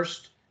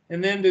first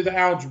and then do the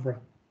algebra.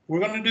 We're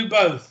going to do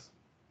both.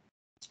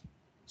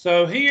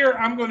 So here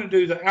I'm going to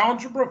do the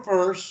algebra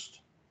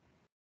first.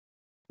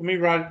 Let me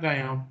write it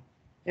down.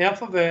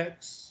 F of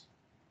x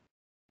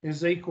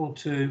is equal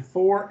to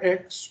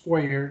 4x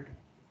squared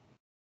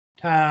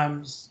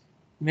times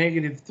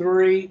negative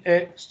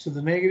 3x to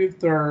the negative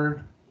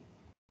third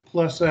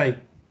plus 8.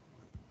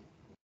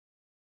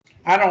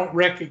 I don't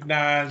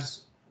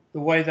recognize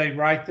the way they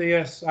write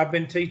this. I've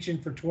been teaching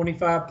for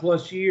 25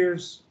 plus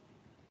years,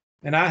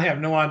 and I have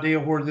no idea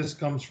where this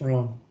comes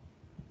from.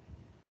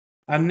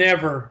 I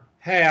never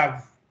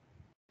have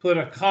put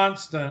a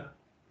constant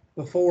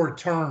before a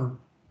term.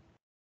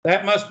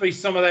 That must be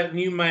some of that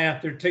new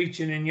math they're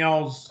teaching in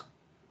y'all's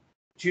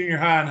junior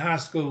high and high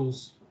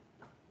schools.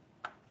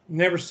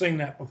 Never seen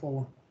that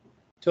before.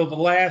 Till the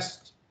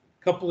last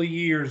couple of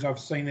years I've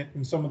seen it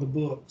in some of the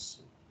books.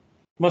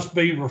 Must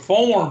be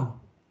reform.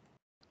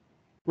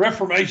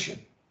 Reformation.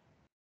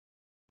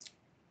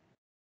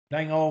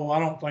 Dang, oh, I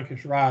don't think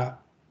it's right.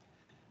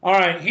 All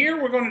right,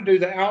 here we're going to do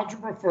the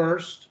algebra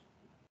first.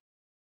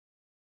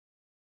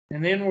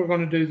 And then we're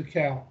going to do the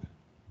calc.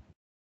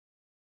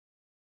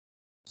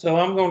 So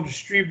I'm going to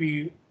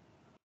distribute.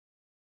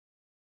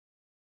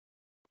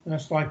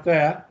 That's like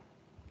that.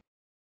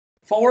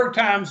 4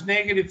 times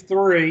negative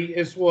 3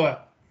 is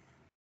what?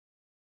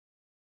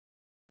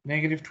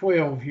 Negative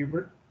 12,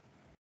 Hubert.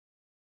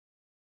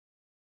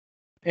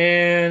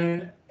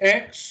 And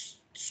x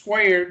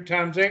squared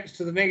times x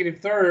to the negative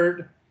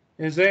third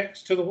is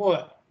x to the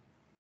what?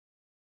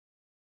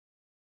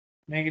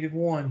 Negative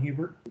 1,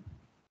 Hubert.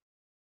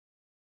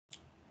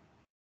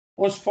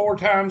 What's 4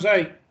 times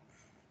 8?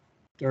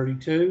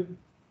 32.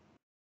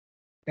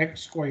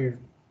 X squared.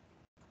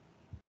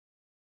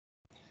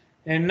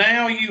 And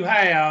now you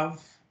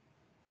have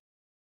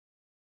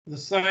the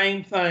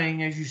same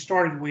thing as you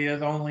started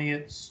with, only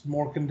it's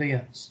more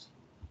condensed.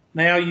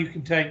 Now you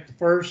can take the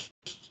first,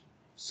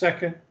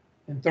 second,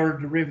 and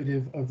third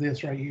derivative of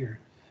this right here.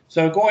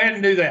 So go ahead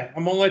and do that.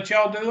 I'm going to let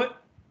y'all do it.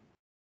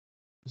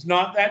 It's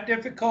not that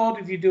difficult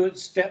if you do it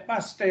step by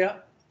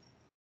step.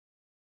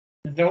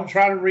 And don't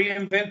try to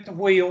reinvent the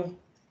wheel.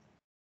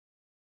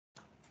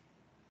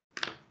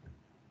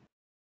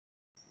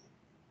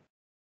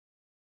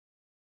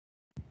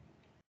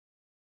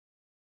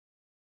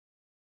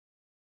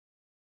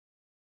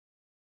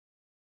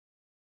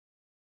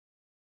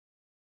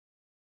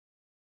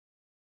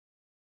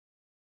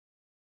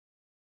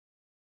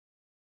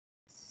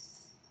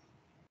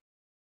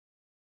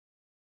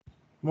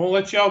 I'm going to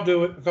let y'all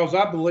do it because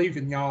I believe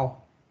in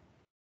y'all.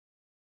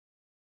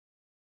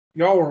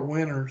 Y'all are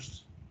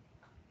winners.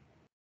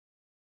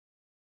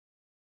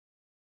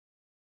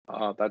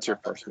 That's your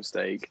first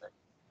mistake.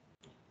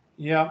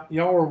 Yeah,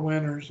 y'all are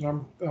winners,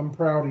 and I'm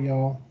proud of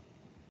y'all.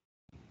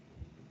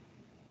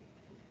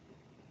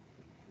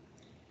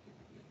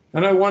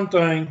 I know one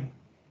thing.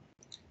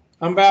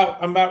 I'm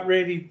about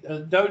ready.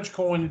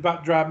 Dogecoin is about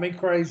to drive me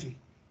crazy.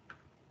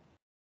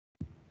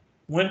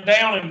 Went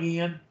down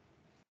again.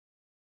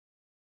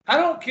 I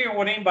don't care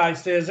what anybody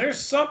says. There's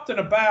something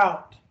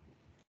about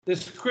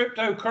this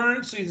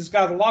cryptocurrency that's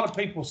got a lot of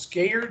people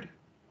scared,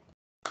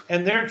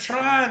 and they're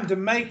trying to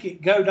make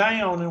it go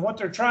down. And what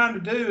they're trying to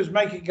do is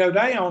make it go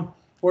down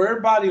where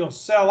everybody will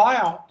sell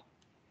out,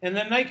 and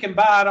then they can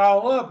buy it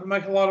all up and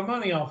make a lot of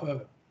money off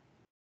of it.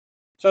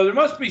 So there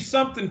must be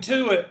something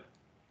to it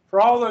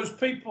for all those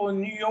people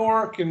in New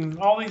York and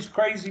all these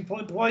crazy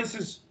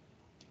places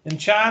in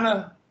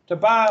China to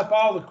buy up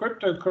all the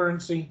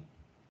cryptocurrency.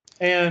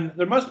 And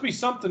there must be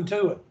something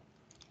to it.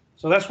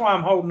 So that's why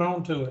I'm holding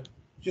on to it,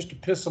 just to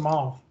piss them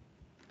off.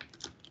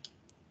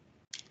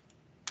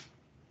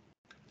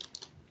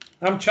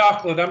 I'm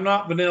chocolate. I'm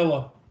not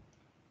vanilla.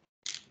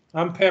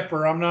 I'm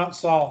pepper. I'm not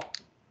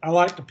salt. I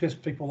like to piss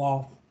people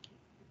off.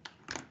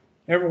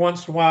 Every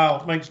once in a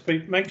while,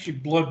 it makes your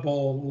blood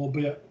boil a little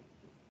bit.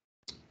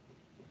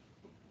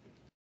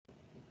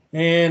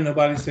 And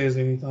nobody says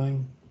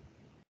anything.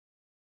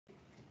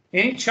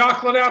 Any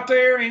chocolate out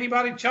there?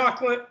 Anybody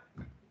chocolate?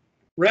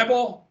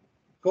 Rebel?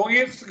 Go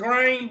against the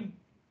grain?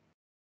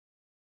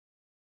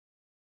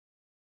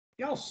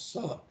 Y'all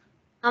suck.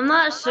 I'm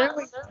not sure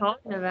what you're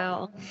talking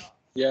about.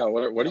 Yeah,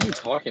 what are you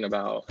talking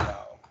about?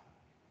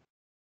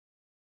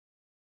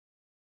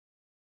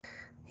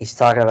 He's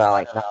talking about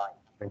like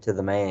not to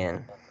the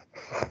man.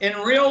 In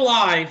real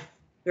life,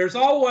 there's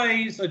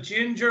always a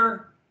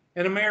ginger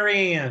and a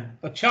Marianne,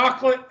 a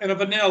chocolate and a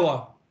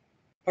vanilla,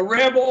 a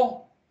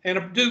rebel and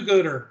a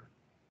do-gooder.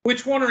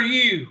 Which one are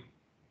you?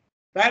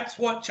 That's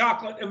what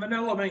chocolate and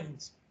vanilla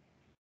means.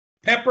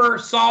 Pepper,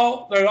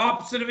 salt, they're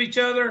opposite of each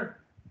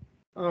other.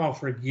 Oh,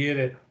 forget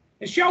it.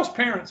 It's y'all's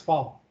parents'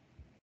 fault.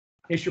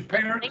 It's your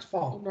parents'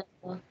 fault.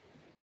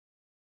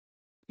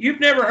 You've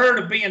never heard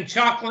of being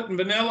chocolate and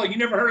vanilla? You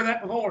never heard of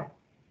that before?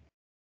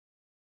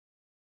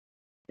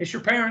 It's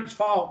your parents'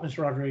 fault, Miss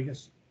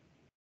Rodriguez.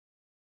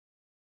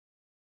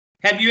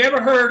 Have you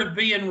ever heard of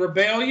being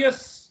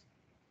rebellious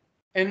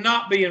and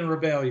not being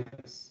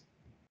rebellious?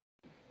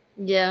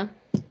 Yeah.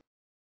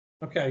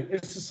 Okay,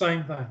 it's the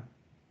same thing.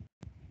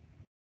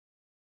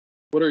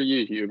 What are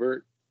you,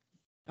 Hubert?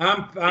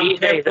 I'm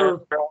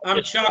pepper.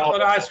 I'm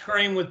chocolate ice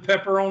cream with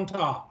pepper on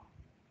top.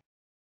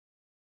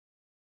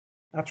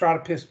 I try to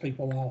piss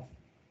people off.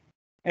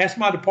 Ask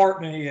my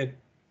department head.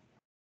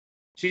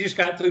 She just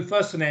got through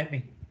fussing at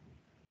me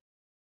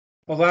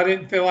because I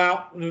didn't fill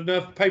out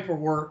enough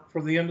paperwork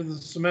for the end of the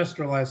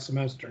semester last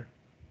semester.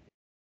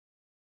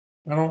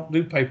 I don't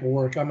do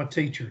paperwork. I'm a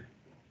teacher.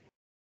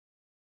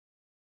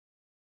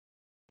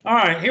 All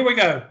right, here we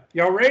go.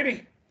 Y'all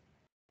ready?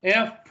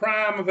 F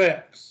prime of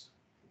x.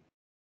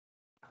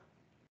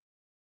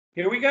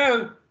 Here we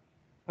go.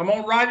 I'm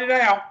going to write it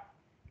out.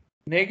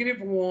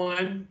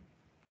 -1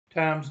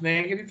 times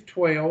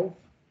 -12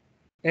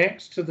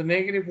 x to the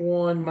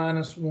 -1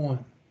 minus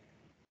 1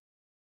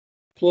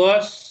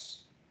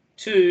 plus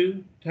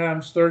 2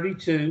 times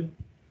 32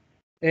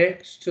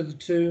 x to the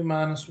 2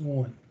 minus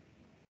 1.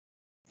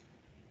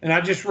 And I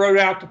just wrote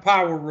out the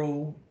power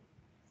rule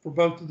for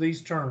both of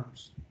these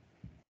terms.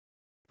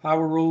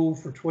 Power rule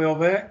for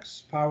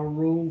 12x, power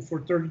rule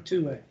for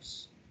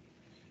 32x.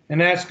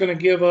 And that's going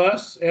to give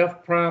us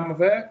f prime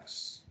of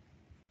x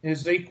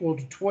is equal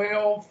to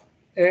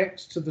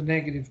 12x to the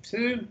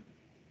 -2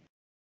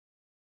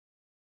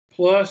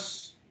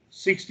 plus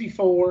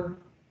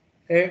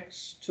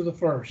 64x to the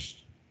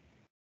first.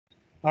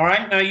 All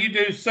right, now you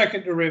do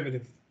second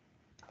derivative.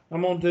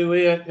 I'm going to do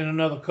it in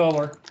another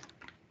color.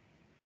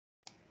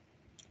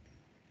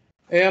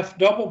 F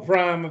double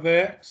prime of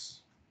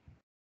x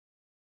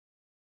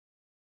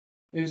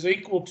is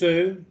equal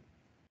to,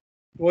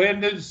 go ahead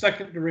and do the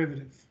second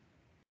derivative.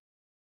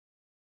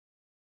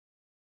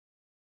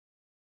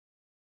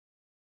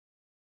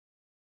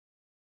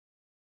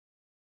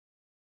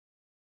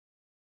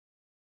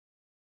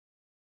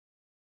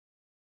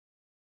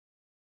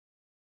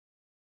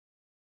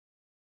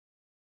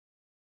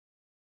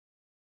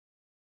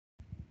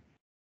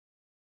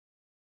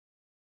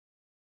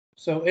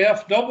 So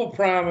f double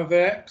prime of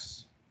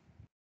x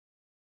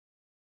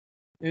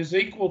is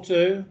equal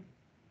to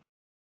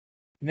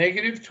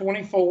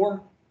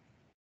 -24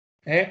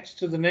 x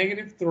to the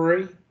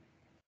 -3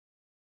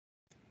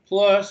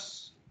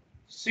 plus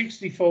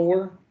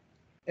 64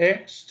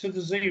 x to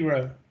the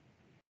 0.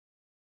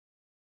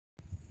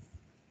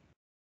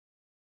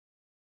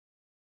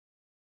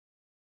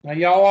 Now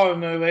y'all ought to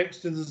know x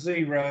to the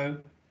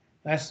 0,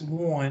 that's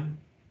 1.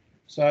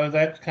 So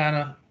that kind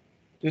of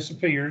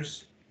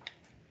disappears.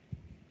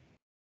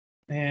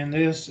 And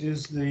this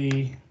is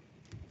the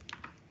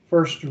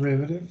first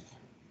derivative,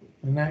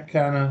 and that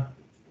kind of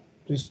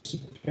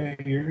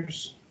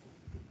disappears.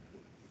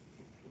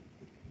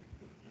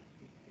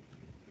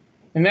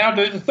 And now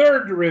do the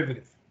third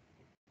derivative.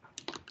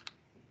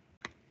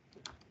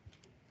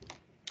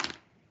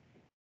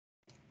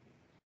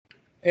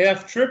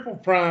 F triple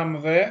prime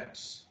of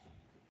x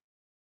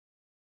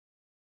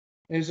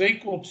is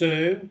equal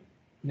to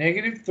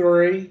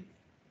 -3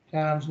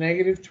 times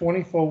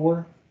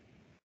 -24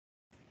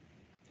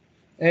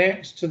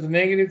 x to the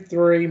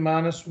 -3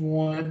 minus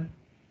 1.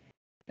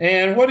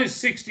 And what is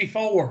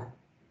 64?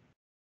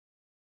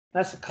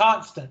 That's a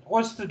constant.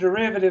 What's the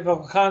derivative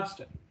of a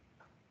constant?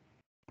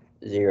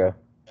 0.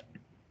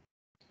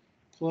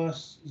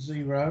 Plus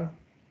 0.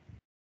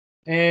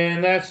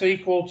 And that's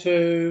equal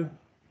to,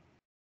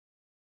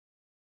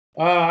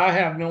 I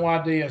have no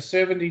idea,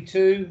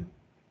 72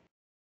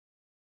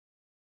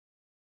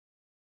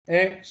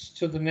 x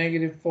to the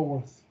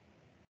 -4th.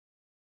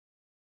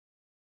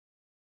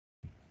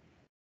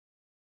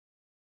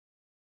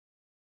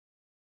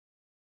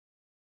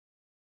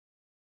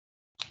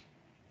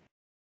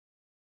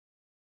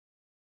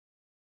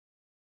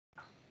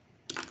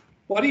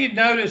 What do you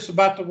notice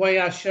about the way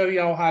I show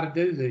y'all how to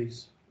do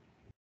these?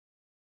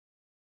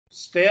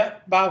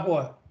 Step by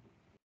what?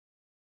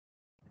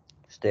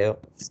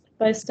 step.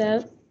 By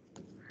step.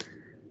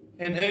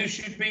 And who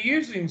should be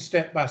using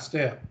step by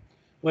step?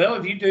 Well,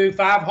 if you do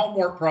 5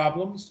 homework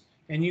problems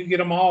and you get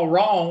them all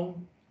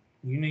wrong,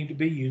 you need to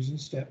be using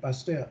step by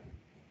step.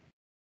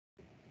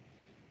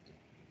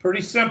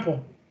 Pretty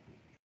simple.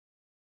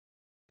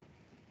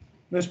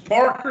 Miss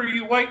Parker,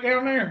 you wait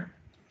down there?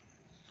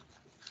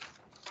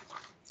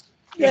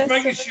 Just Yes,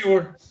 making sir.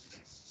 sure.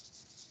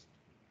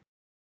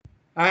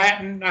 I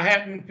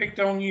hadn't picked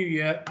on you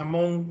yet. I'm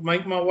gonna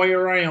make my way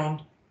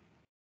around.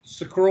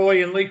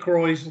 Secroy and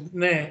LeCroy's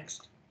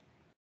next.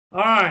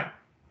 All right.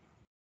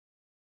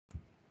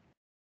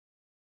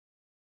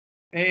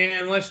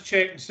 And let's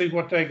check and see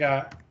what they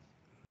got.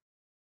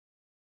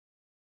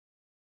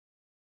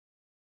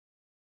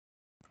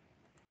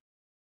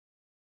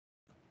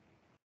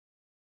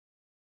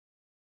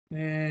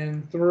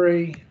 And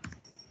 3.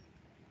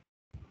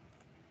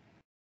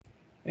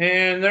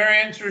 And their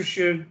answers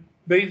should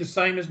be the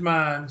same as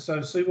mine.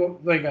 So see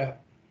what they got.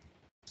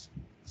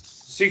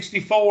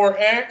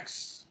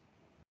 64x.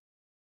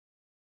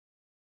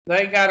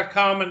 They got a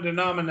common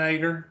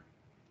denominator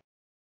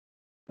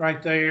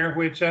right there,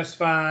 which that's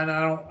fine.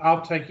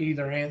 I'll take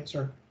either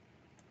answer.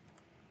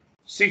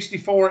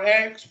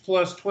 64x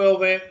plus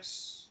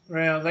 12x.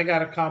 Well, they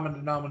got a common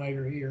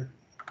denominator here.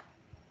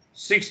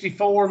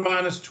 64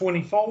 minus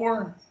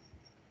 24.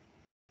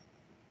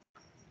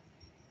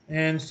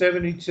 And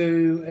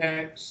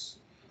 72x.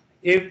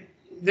 If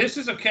this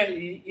is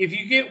okay, if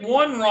you get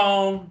one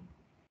wrong,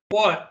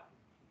 what?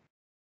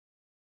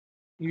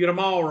 You get them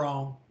all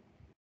wrong.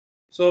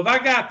 So if I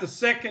got the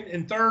second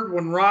and third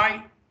one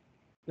right,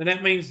 then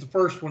that means the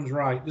first one's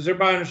right. Does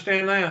everybody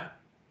understand that?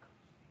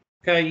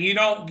 Okay, you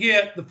don't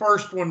get the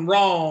first one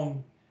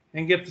wrong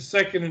and get the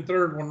second and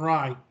third one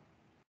right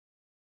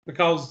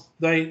because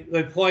they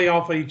play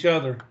off each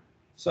other.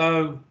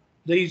 So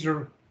these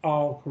are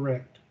all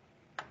correct.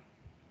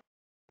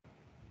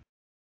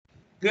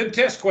 Good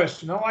test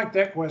question. I like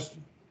that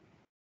question.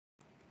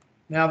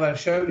 Now that I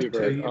showed it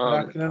to you, but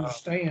I can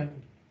understand.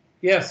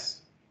 Yes.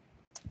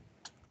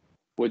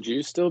 Would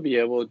you still be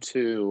able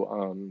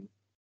to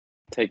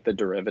take the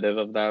derivative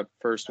of that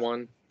first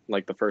one,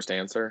 like the first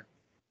answer?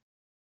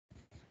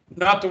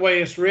 Not the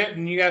way it's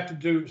written. You have to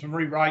do some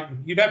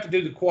rewriting. You'd have to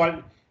do the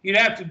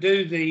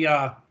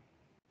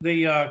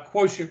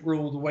quotient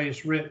rule the way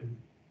it's written.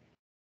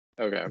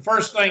 Okay. The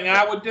first thing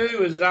I would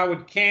do is I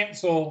would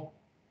cancel.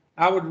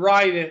 I would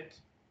write it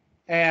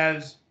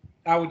as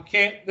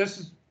this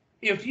is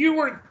if you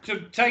were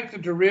to take the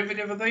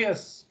derivative of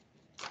this.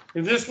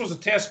 If this was a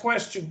test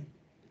question,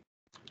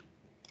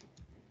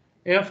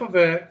 f of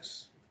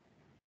x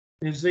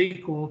is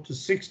equal to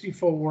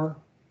 64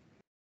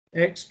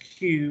 x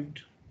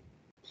cubed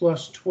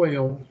plus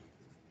 12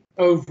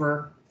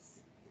 over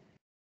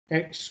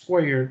x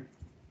squared.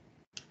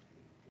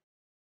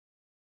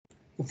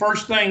 The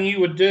first thing you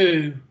would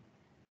do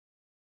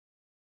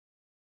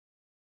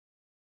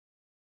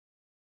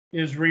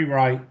is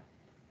rewrite.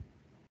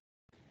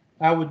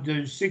 I would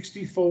do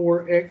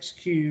 64x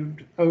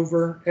cubed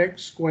over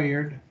x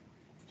squared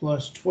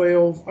plus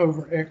 12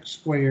 over x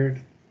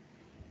squared.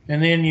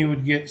 And then you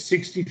would get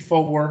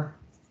 64x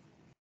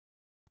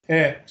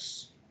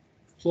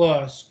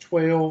plus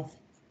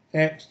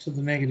 12x to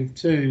the negative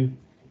 2.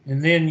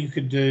 And then you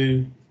could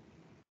do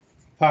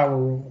power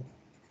rule.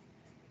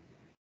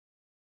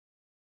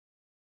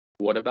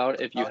 What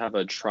about if you have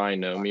a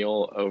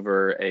trinomial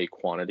over a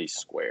quantity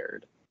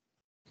squared?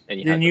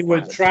 And Then you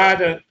would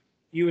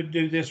you would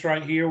do this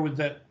right here with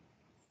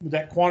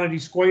that quantity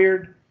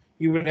squared.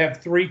 You would have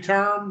 3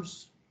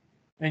 terms,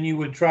 and you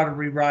would try to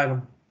rewrite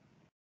them.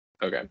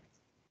 Okay.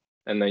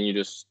 And then you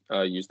just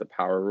use the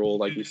power rule,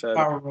 like you said?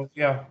 Power rule,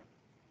 yeah.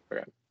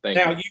 Okay, thank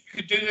you. Now, you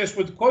could do this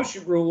with the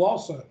quotient rule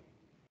also.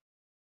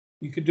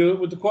 You could do it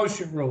with the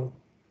quotient rule.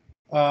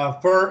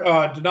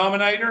 For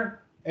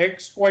denominator,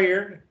 x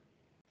squared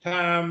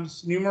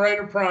times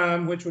numerator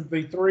prime, which would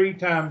be 3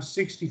 times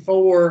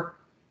 64,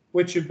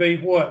 which would be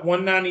what?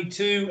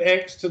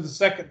 192x to the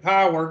second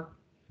power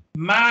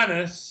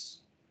minus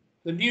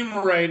the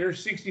numerator,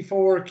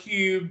 64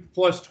 cubed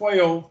plus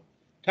 12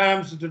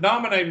 times the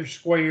denominator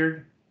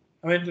squared,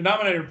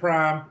 denominator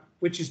prime,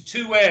 which is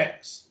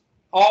 2x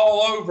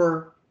all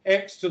over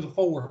x to the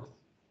 4th.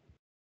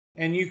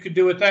 And you could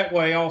do it that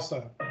way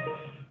also.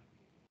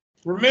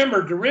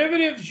 Remember,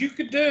 derivatives you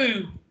could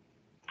do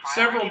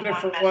several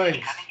different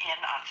ways.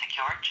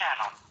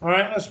 All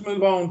right, let's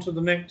move on to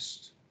the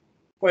next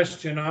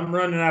question. I'm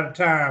running out of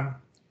time.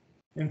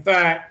 In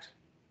fact,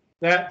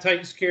 that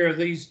takes care of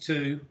these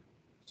two.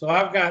 So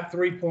I've got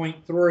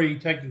 3.3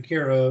 taken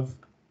care of.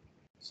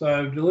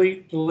 So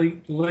delete,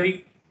 delete,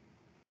 delete.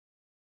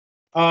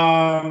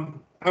 I'm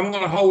going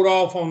to hold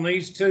off on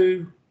these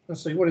two.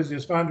 Let's see, what is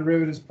this? Find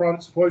derivatives,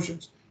 products,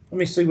 quotients. Let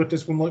me see what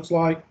this one looks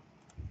like.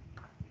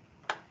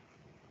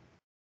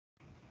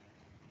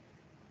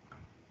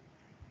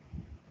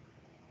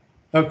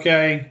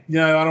 Okay,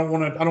 no, I don't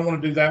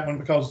want to do that one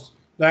because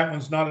that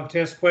one's not a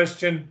test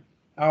question.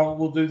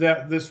 We'll do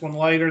this one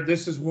later.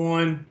 This is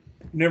one,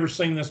 never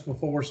seen this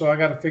before, so I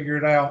got to figure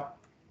it out.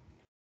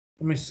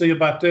 Let me see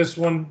about this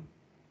one.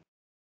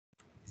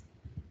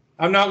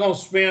 I'm not going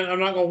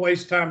to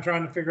waste time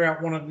trying to figure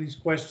out one of these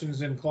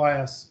questions in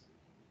class.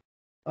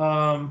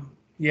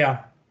 Yeah.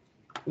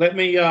 Let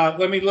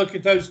me look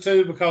at those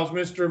two because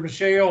Mr.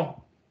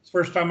 Michelle, it's the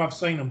first time I've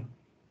seen them.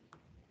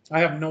 I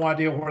have no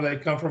idea where they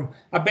come from.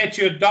 I bet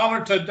you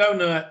 $1 to a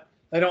donut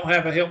they don't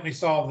have a help me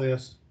solve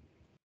this.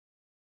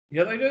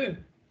 Yeah, they do.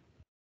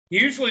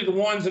 Usually the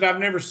ones that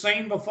I've never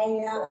seen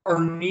before are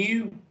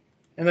new,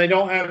 and they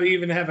don't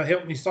even have a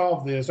help me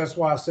solve this. That's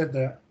why I said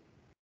that.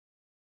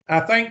 I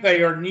think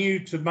they are new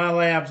to my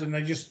labs, and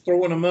they're just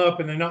throwing them up,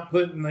 and they're not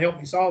putting the help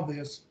me solve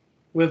this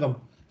with them.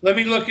 Let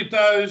me look at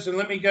those, and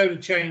let me go to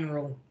chain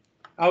rule.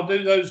 I'll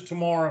do those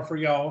tomorrow for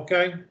y'all,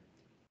 okay?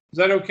 Is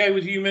that okay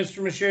with you,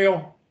 Mr.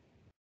 Michelle?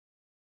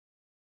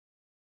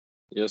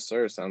 Yes,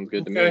 sir. Sounds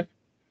good to Okay. me.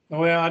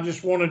 Well, I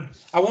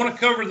want to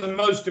cover the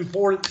most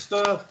important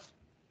stuff,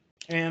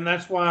 and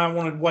that's why I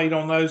wanted to wait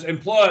on those.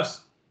 And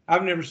plus,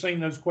 I've never seen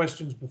those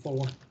questions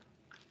before.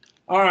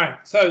 All right,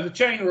 so the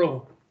chain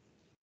rule.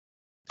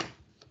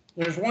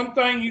 There's one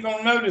thing you're going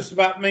to notice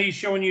about me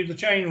showing you the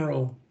chain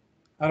rule.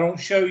 I don't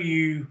show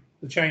you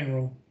the chain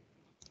rule.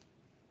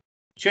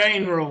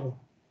 Chain rule.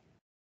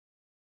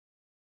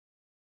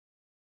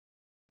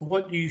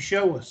 What do you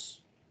show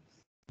us?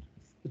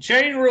 The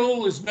chain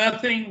rule is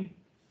nothing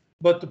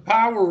but the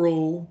power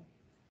rule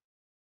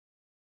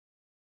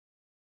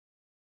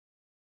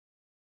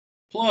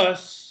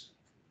plus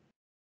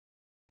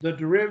the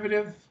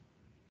derivative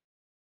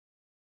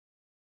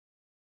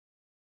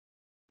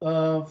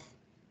of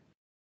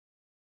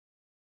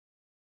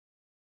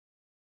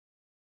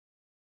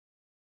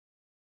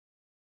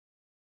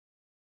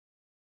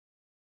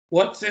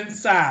what's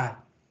inside.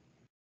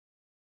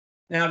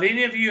 Now, if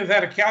any of you have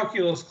had a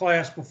calculus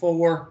class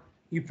before,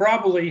 you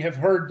probably have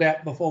heard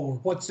that before,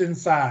 what's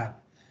inside,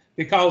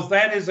 because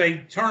that is a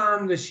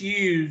term that's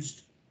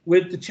used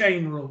with the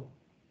chain rule.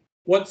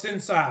 What's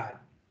inside?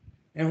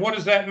 And what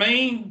does that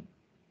mean?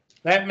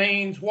 That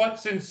means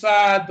what's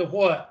inside the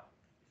what?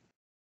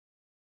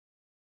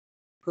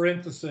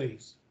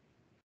 Parentheses.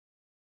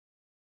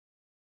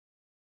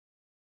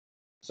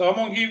 So I'm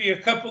going to give you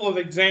a couple of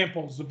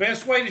examples. The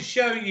best way to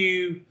show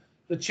you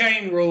the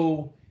chain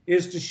rule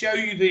is to show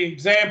you the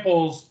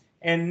examples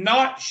and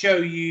not show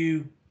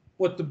you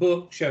what the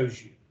book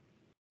shows you.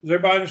 Does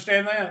everybody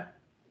understand that?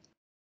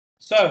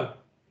 So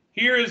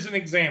here is an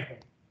example.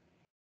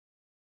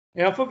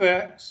 F of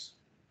x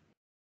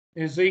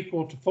is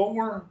equal to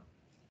 4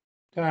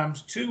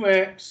 times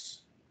 2x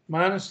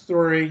minus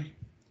 3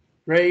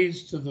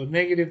 raised to the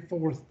negative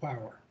 4th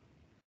power.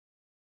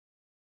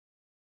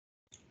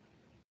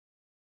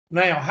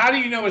 Now, how do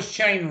you know it's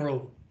chain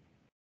rule?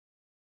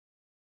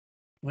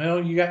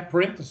 Well, you got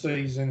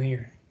parentheses in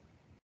here.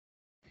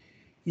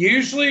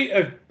 Usually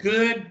a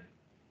good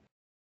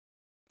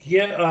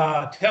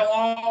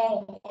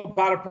tell-all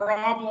about a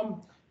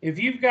problem, if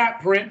you've got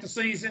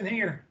parentheses in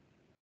here,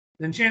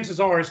 then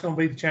chances are it's going to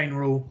be the chain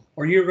rule,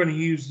 or you're going to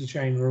use the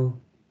chain rule.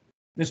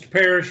 Mr.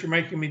 Parrish, you're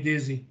making me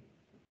dizzy.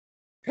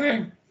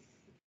 Okay.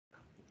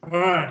 All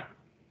right.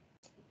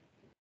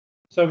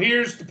 So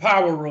here's the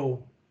power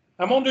rule.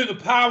 I'm going to do the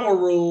power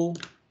rule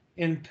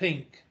in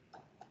pink.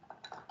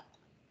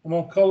 I'm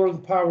going to color the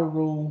power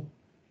rule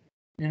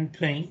in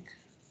pink.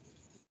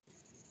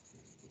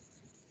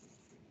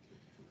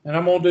 And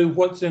I'm going to do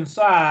what's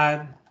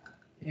inside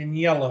in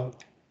yellow.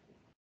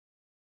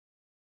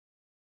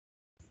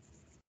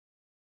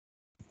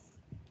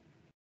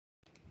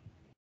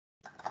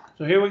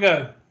 So here we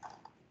go.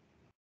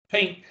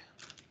 Pink.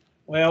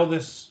 Well,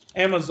 this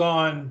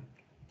Amazon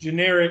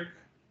generic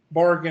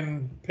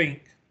bargain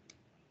pink.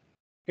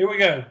 Here we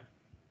go.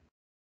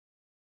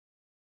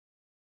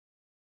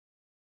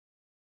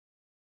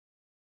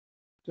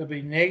 So it'll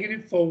be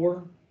negative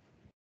 4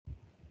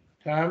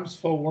 times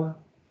 4,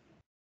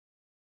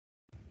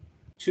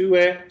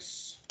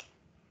 2x,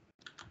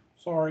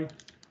 sorry,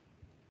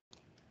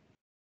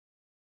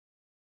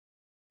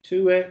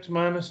 2x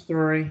minus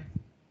 3,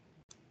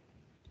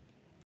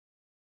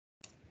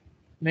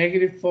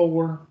 negative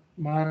 4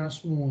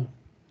 minus 1.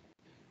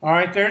 All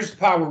right, there's the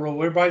power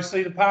rule. Everybody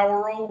see the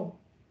power rule?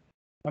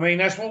 I mean,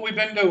 that's what we've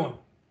been doing.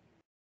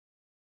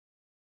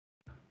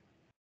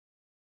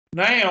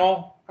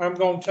 Now, I'm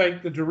going to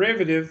take the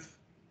derivative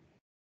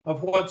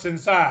of what's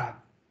inside.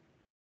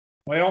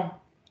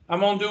 Well, I'm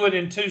going to do it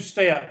in 2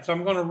 steps.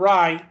 I'm going to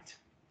write,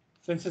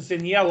 since it's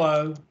in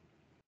yellow,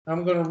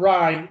 I'm going to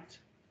write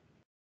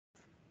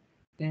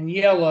in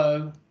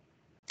yellow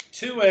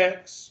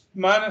 2x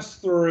minus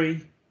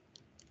 3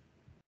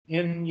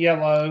 in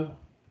yellow,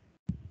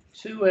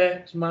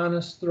 2x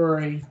minus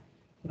 3,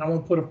 and I'm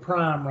going to put a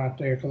prime right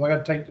there because I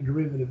got to take the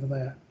derivative of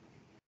that.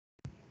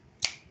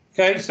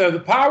 Okay, so the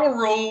power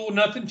rule,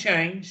 nothing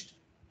changed.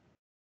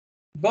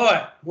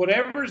 But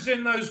whatever's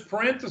in those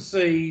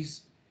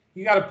parentheses,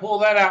 you got to pull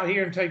that out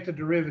here and take the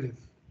derivative.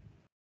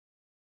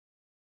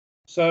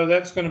 So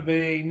that's going to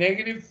be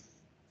negative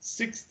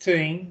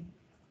 16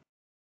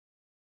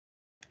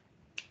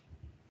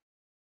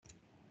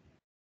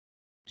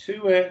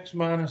 2x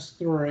minus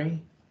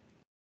 3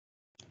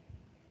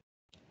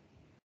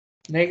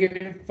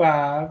 negative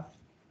 5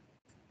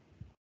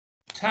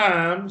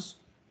 times,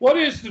 what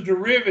is the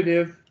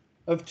derivative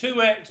of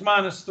 2x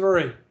minus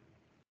 3?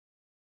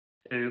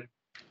 2.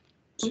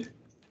 2.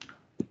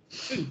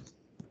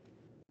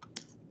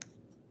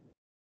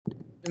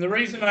 And the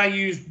reason I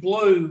used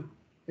blue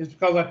is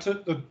because I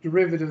took the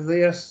derivative of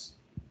this,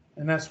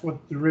 and that's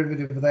what the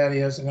derivative of that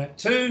is. And that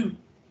 2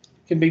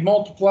 can be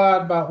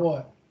multiplied by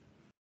what?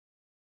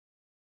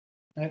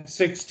 That's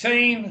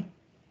 16.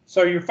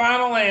 So your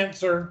final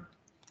answer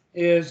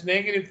is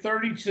negative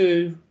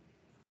 32,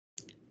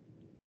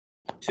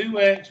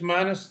 2x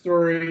minus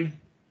 3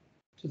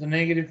 to the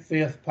negative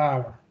 5th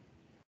power.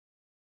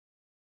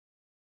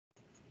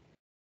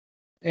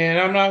 And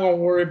I'm not going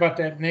to worry about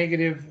that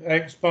negative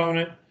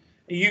exponent.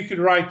 You could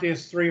write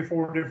this 3 or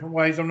 4 different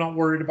ways. I'm not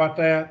worried about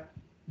that.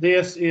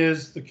 This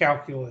is the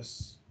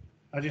calculus.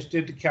 I just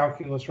did the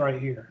calculus right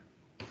here.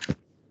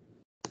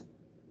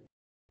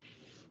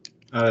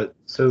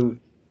 So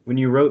when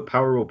you wrote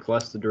power rule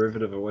plus the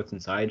derivative of what's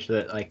inside, should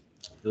that like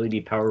really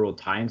be power rule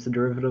times the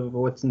derivative of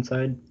what's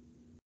inside?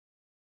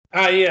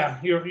 Yeah,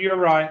 you're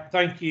right.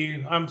 Thank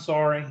you. I'm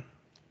sorry.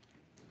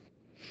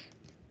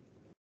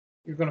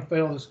 You're going to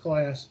fail this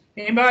class.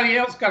 Anybody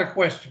else got a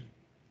question?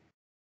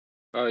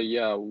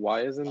 Yeah,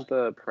 why isn't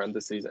the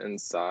parentheses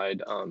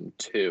inside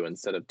 2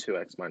 instead of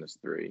 2x minus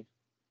 3?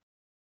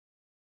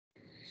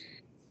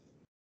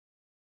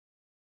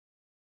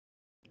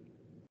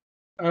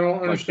 I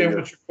don't understand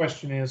what your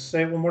question is.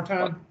 Say it one more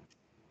time.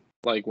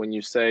 Like when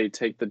you say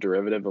take the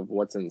derivative of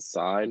what's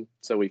inside,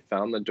 so we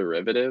found the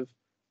derivative,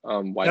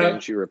 why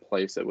didn't you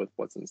replace it with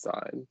what's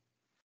inside?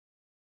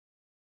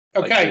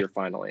 Like Okay. your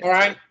final answer. All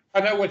right. I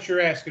know what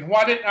you're asking.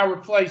 Why didn't I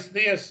replace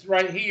this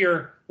right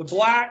here? The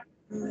black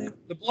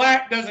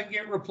doesn't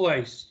get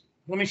replaced.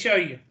 Let me show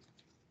you.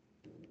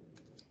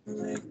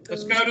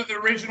 Let's go to the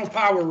original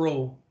power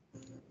rule.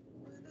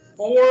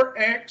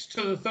 4x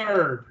to the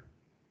third.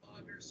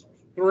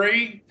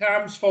 3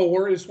 times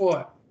 4 is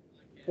what?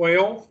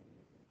 12.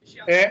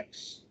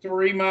 X,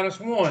 3 minus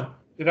 1.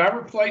 Did I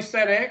replace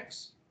that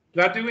x?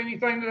 Did I do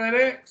anything to that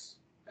x?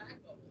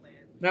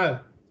 No.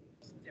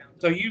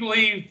 So you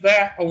leave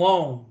that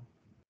alone.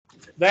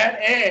 That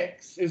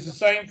x is the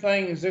same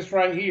thing as this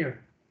right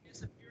here.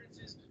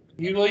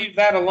 You leave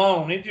that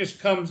alone. It just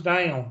comes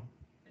down.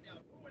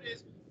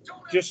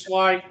 Just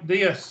like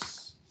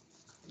this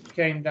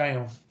came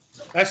down.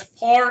 That's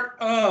part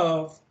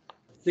of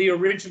the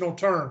original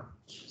term.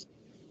 She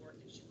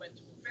went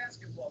to a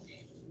basketball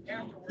game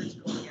afterwards,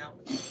 going out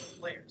with the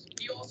players.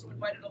 He also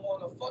invited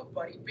along a fuck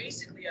buddy,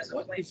 basically as a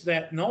What play. is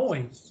that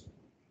noise?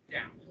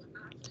 Yeah.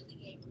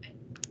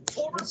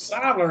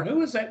 Siler,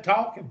 who is that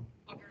talking?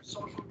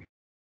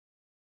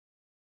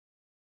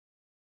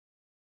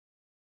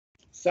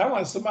 Sound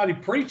like somebody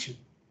preaching.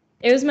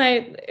 It was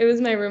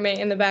my roommate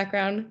in the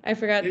background. I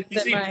forgot. Is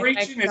he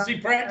preaching? Is he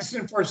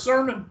practicing for a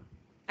sermon?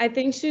 I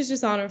think she's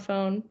just on her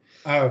phone.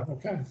 Oh,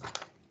 okay.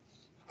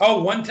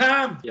 Oh, one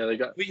time. Yeah,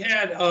 we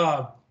had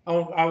I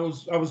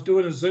was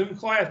doing a Zoom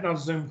class, not a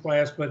Zoom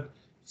class, but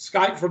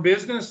Skype for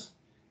Business,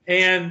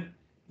 and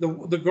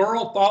the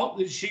girl thought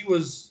that she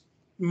was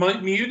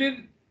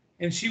muted,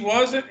 and she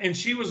wasn't, and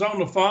she was on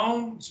the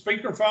phone,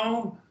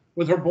 speakerphone,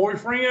 with her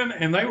boyfriend,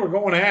 and they were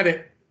going at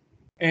it,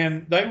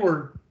 and they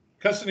were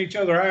cussing each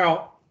other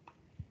out,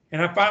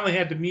 and I finally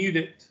had to mute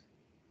it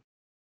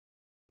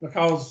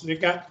because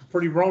it got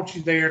pretty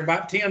raunchy there. In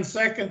about 10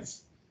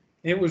 seconds,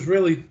 it was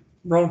really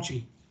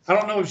raunchy. I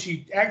don't know if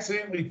she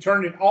accidentally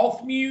turned it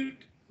off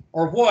mute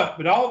or what,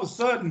 but all of a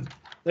sudden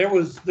there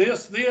was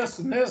this,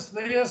 and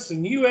this,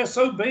 and you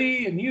SOB,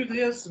 and you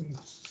this, and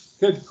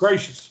good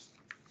gracious.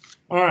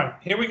 All right,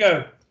 here we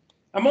go.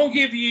 I'm going to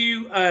give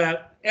you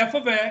f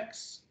of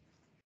x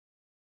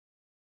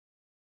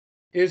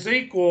is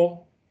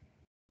equal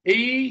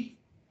e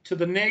to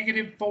the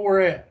negative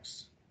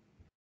 4x.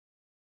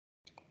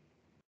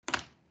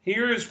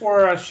 Here is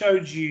where I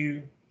showed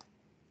you,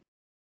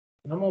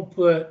 and I'm going to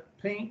put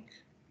pink.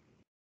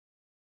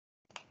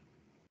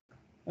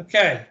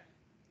 Okay,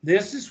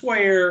 this is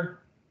where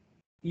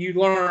you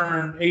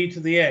learn e to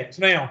the x.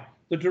 Now,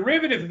 the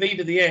derivative of e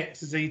to the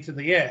x is e to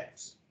the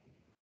x,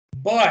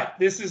 but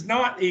this is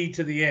not e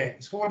to the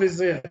x. What is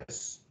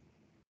this?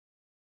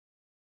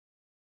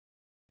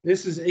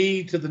 This is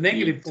e to the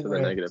negative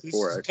 4x. This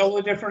is a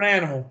totally different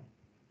animal.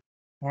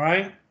 All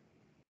right?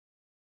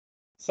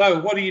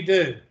 So what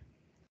do?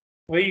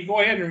 Well, you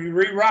go ahead and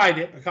rewrite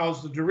it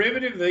because the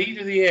derivative of e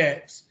to the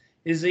x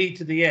is e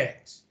to the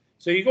x.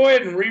 So you go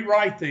ahead and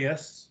rewrite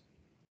this.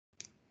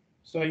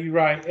 So you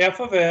write f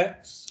of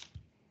x,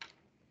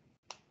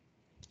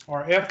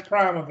 or f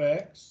prime of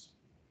x,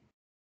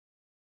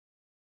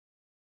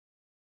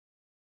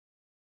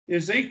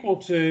 is equal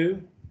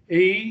to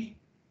e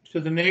to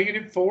the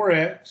negative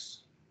 4x.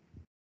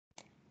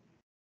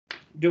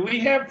 Do we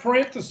have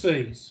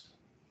parentheses?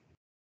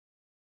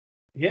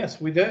 Yes,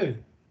 we do.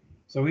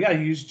 So we got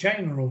to use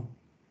chain rule.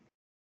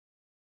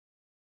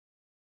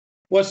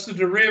 What's the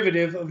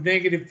derivative of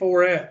negative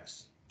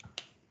 4x?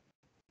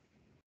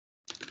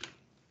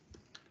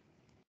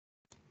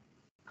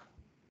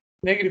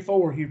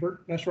 -4,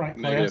 Hubert. That's right,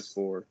 class.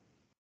 -4.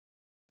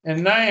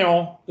 And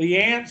now the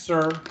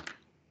answer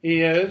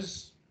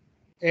is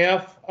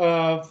f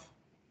of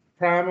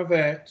prime of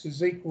x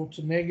is equal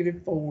to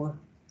 -4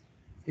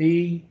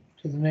 e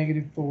to the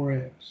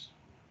 -4x.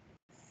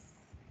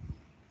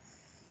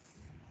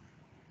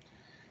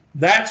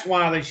 That's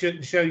why they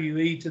shouldn't show you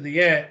e to the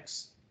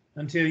x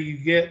until you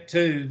get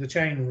to the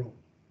chain rule.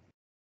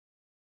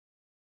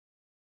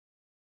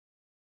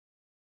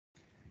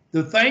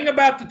 The thing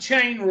about the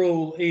chain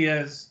rule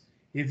is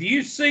if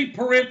you see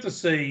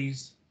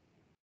parentheses,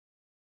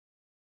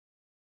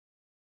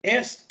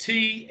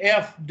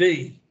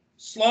 STFD,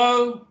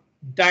 slow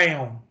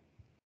down,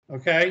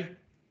 okay?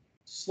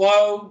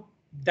 Slow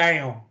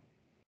down.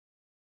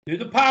 Do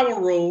the power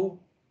rule.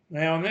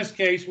 Now, in this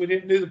case, we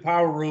didn't do the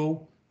power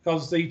rule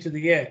because it's e to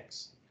the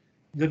x.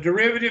 The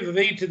derivative of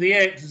e to the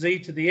x is e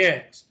to the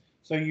x.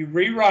 So you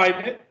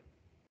rewrite it,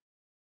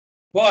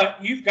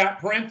 but you've got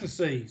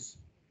parentheses.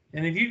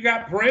 And if you've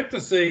got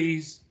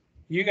parentheses,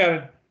 you got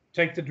to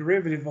take the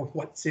derivative of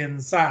what's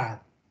inside.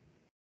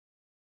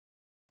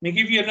 Let me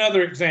give you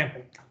another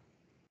example.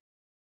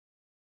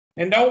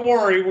 And don't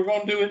worry, we're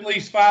going to do at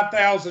least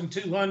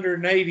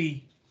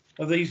 5,280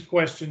 of these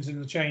questions in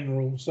the chain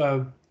rule.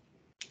 So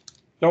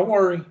don't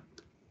worry,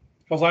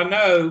 because I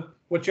know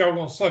what y'all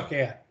going to suck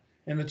at.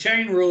 And the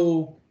chain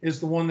rule is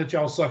the one that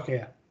y'all suck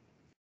at.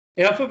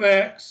 F of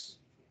x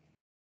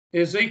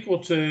is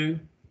equal to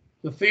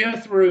the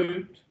 5th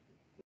root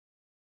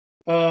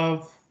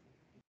of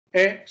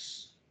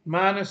x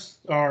minus,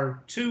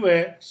 or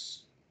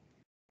 2x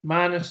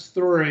minus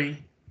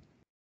 3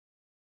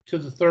 to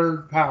the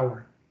 3rd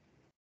power.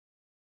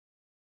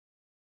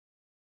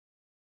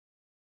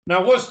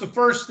 Now, what's the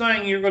first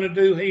thing you're going to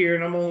do here?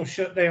 And I'm going to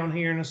shut down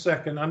here in a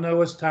second. I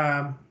know it's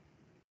time.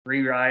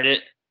 Rewrite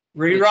it.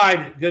 Rewrite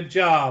it. Good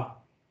job.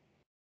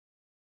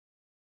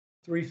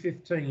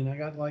 3:15. I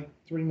got like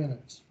 3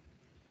 minutes.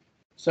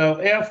 So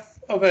f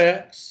of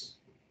x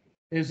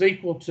is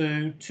equal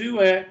to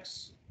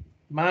 2x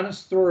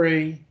minus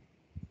 3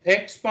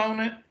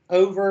 exponent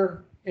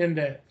over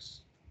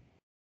index.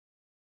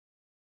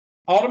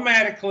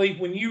 Automatically,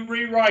 when you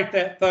rewrite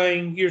that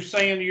thing, you're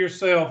saying to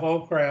yourself,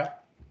 oh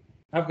crap,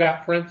 I've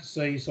got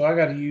parentheses, so I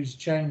got to use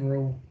chain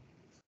rule.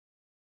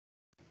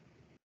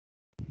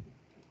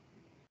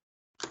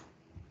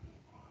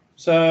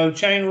 So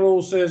chain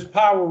rule says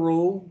power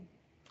rule.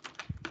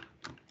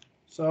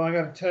 So I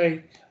got to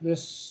take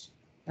this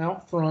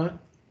out front.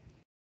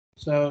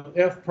 So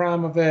f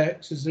prime of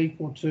x is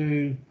equal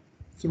to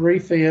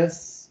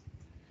 3/5.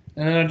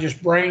 And then I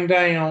just bring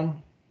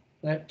down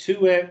that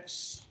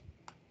 2x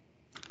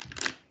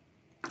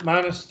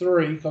minus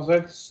 3, because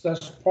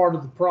that's part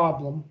of the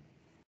problem.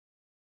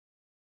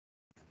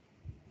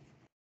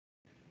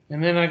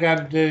 And then I got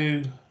to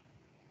do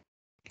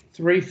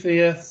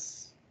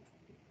 3/5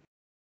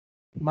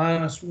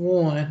 minus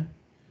 1.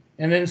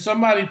 And then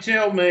somebody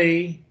tell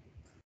me,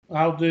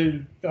 I'll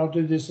do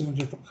this in a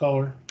different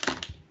color.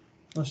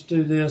 Let's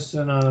do this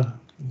in a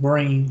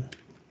green.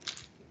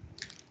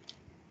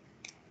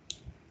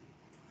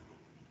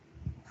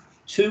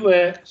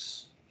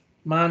 2x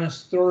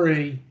minus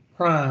 3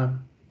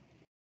 prime.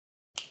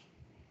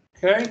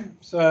 Okay,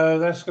 so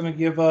that's going to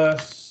give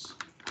us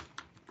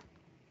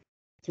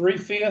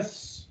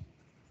 3/5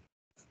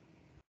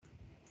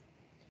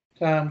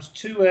 times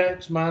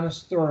 2x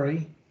minus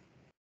 3.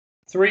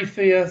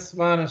 3/5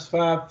 minus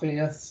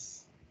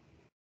 5/5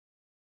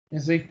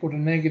 is equal to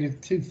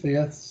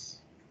 -2/5.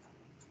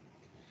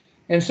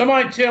 And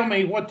somebody tell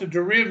me what the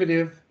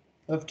derivative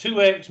of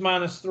 2x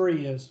minus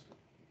 3 is.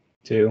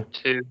 2.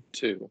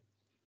 2.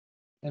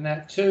 And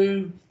that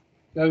 2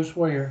 goes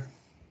where?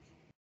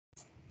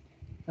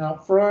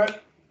 Out front.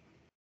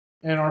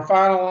 And our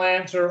final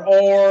answer,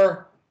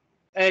 or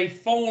a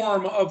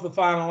form of the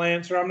final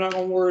answer. I'm not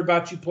going to worry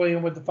about you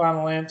playing with the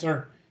final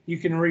answer. You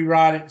can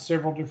rewrite it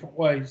several different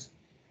ways.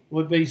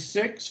 Would be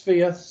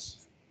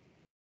 6/5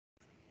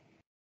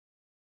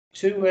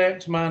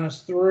 2x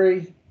minus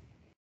 3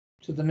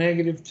 to the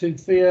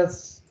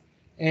 -2/5.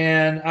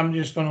 And I'm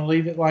just going to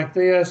leave it like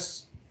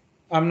this.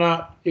 I'm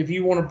not, if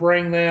you want to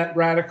bring that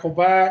radical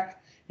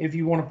back, if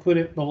you want to put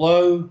it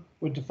below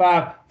with the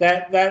 5,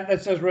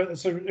 that's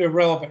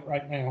irrelevant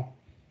right now.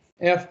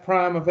 F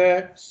prime of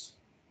x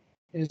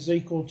is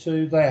equal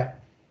to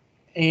that.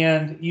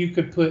 And you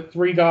could put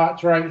 3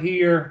 dots right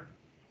here.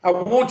 I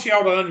want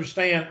y'all to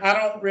understand, I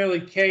don't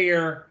really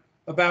care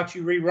about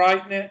you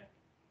rewriting it.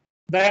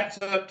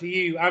 That's up to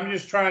you. I'm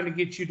just trying to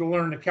get you to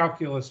learn the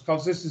calculus,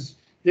 because this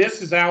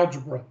is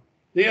algebra.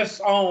 This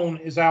on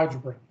is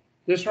algebra.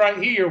 This right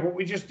here, what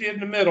we just did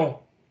in the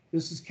middle,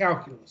 this is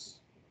calculus.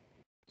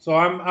 So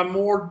I'm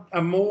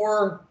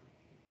more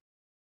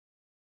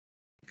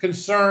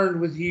concerned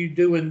with you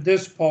doing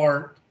this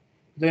part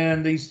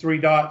than these 3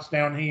 dots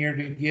down here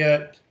to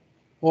get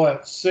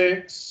what,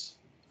 6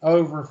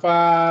 over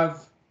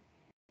 5,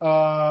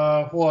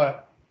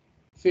 what,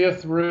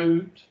 5th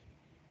root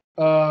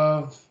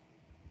of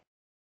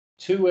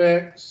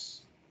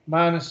 2x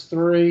minus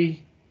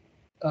 3,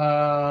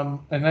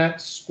 and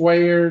that's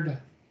squared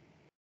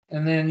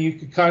and then you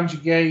could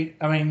conjugate,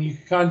 and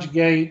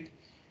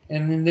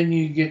then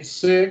you get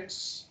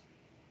 6,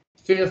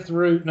 fifth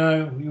root.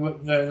 No, you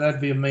wouldn't, no,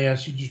 that'd be a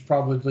mess. You just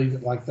probably leave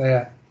it like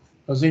that,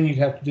 because then you'd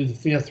have to do the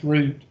fifth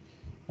root,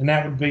 and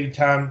that would be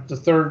time the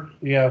third.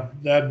 Yeah,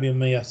 that'd be a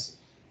mess.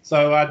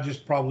 So I'd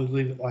just probably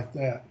leave it like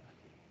that.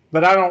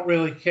 But I don't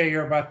really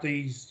care about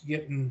these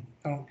getting,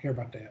 I don't care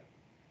about that.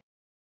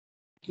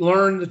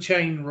 Learn the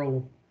chain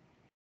rule.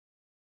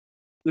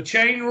 The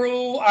chain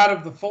rule out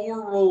of the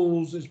 4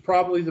 rules is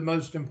probably the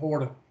most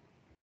important.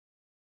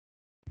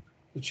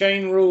 The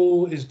chain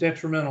rule is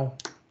detrimental.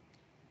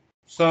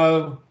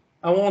 So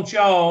I want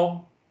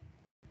y'all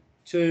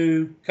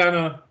to kind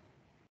of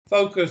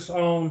focus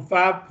on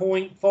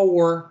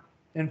 5.4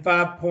 and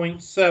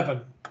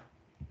 5.7.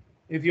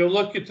 If you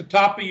look at the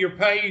top of your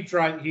page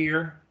right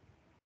here,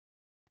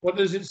 what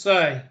does it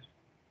say?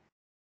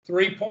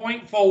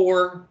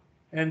 3.4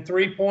 and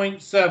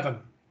 3.7.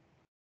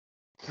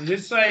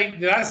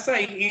 Did I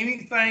say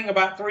anything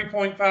about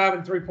 3.5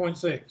 and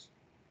 3.6?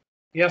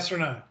 Yes or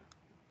no?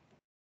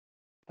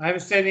 I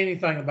haven't said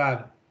anything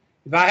about it.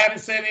 If I haven't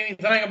said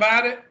anything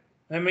about it,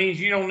 that means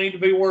you don't need to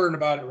be worrying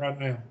about it right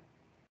now.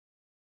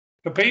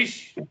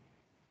 Capiche?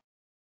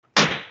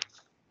 All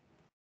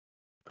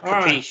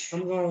right, Capiche.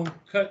 I'm going to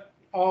cut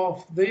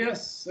off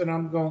this, and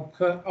I'm going to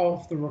cut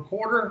off the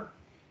recorder.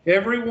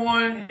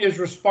 Everyone is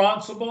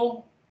responsible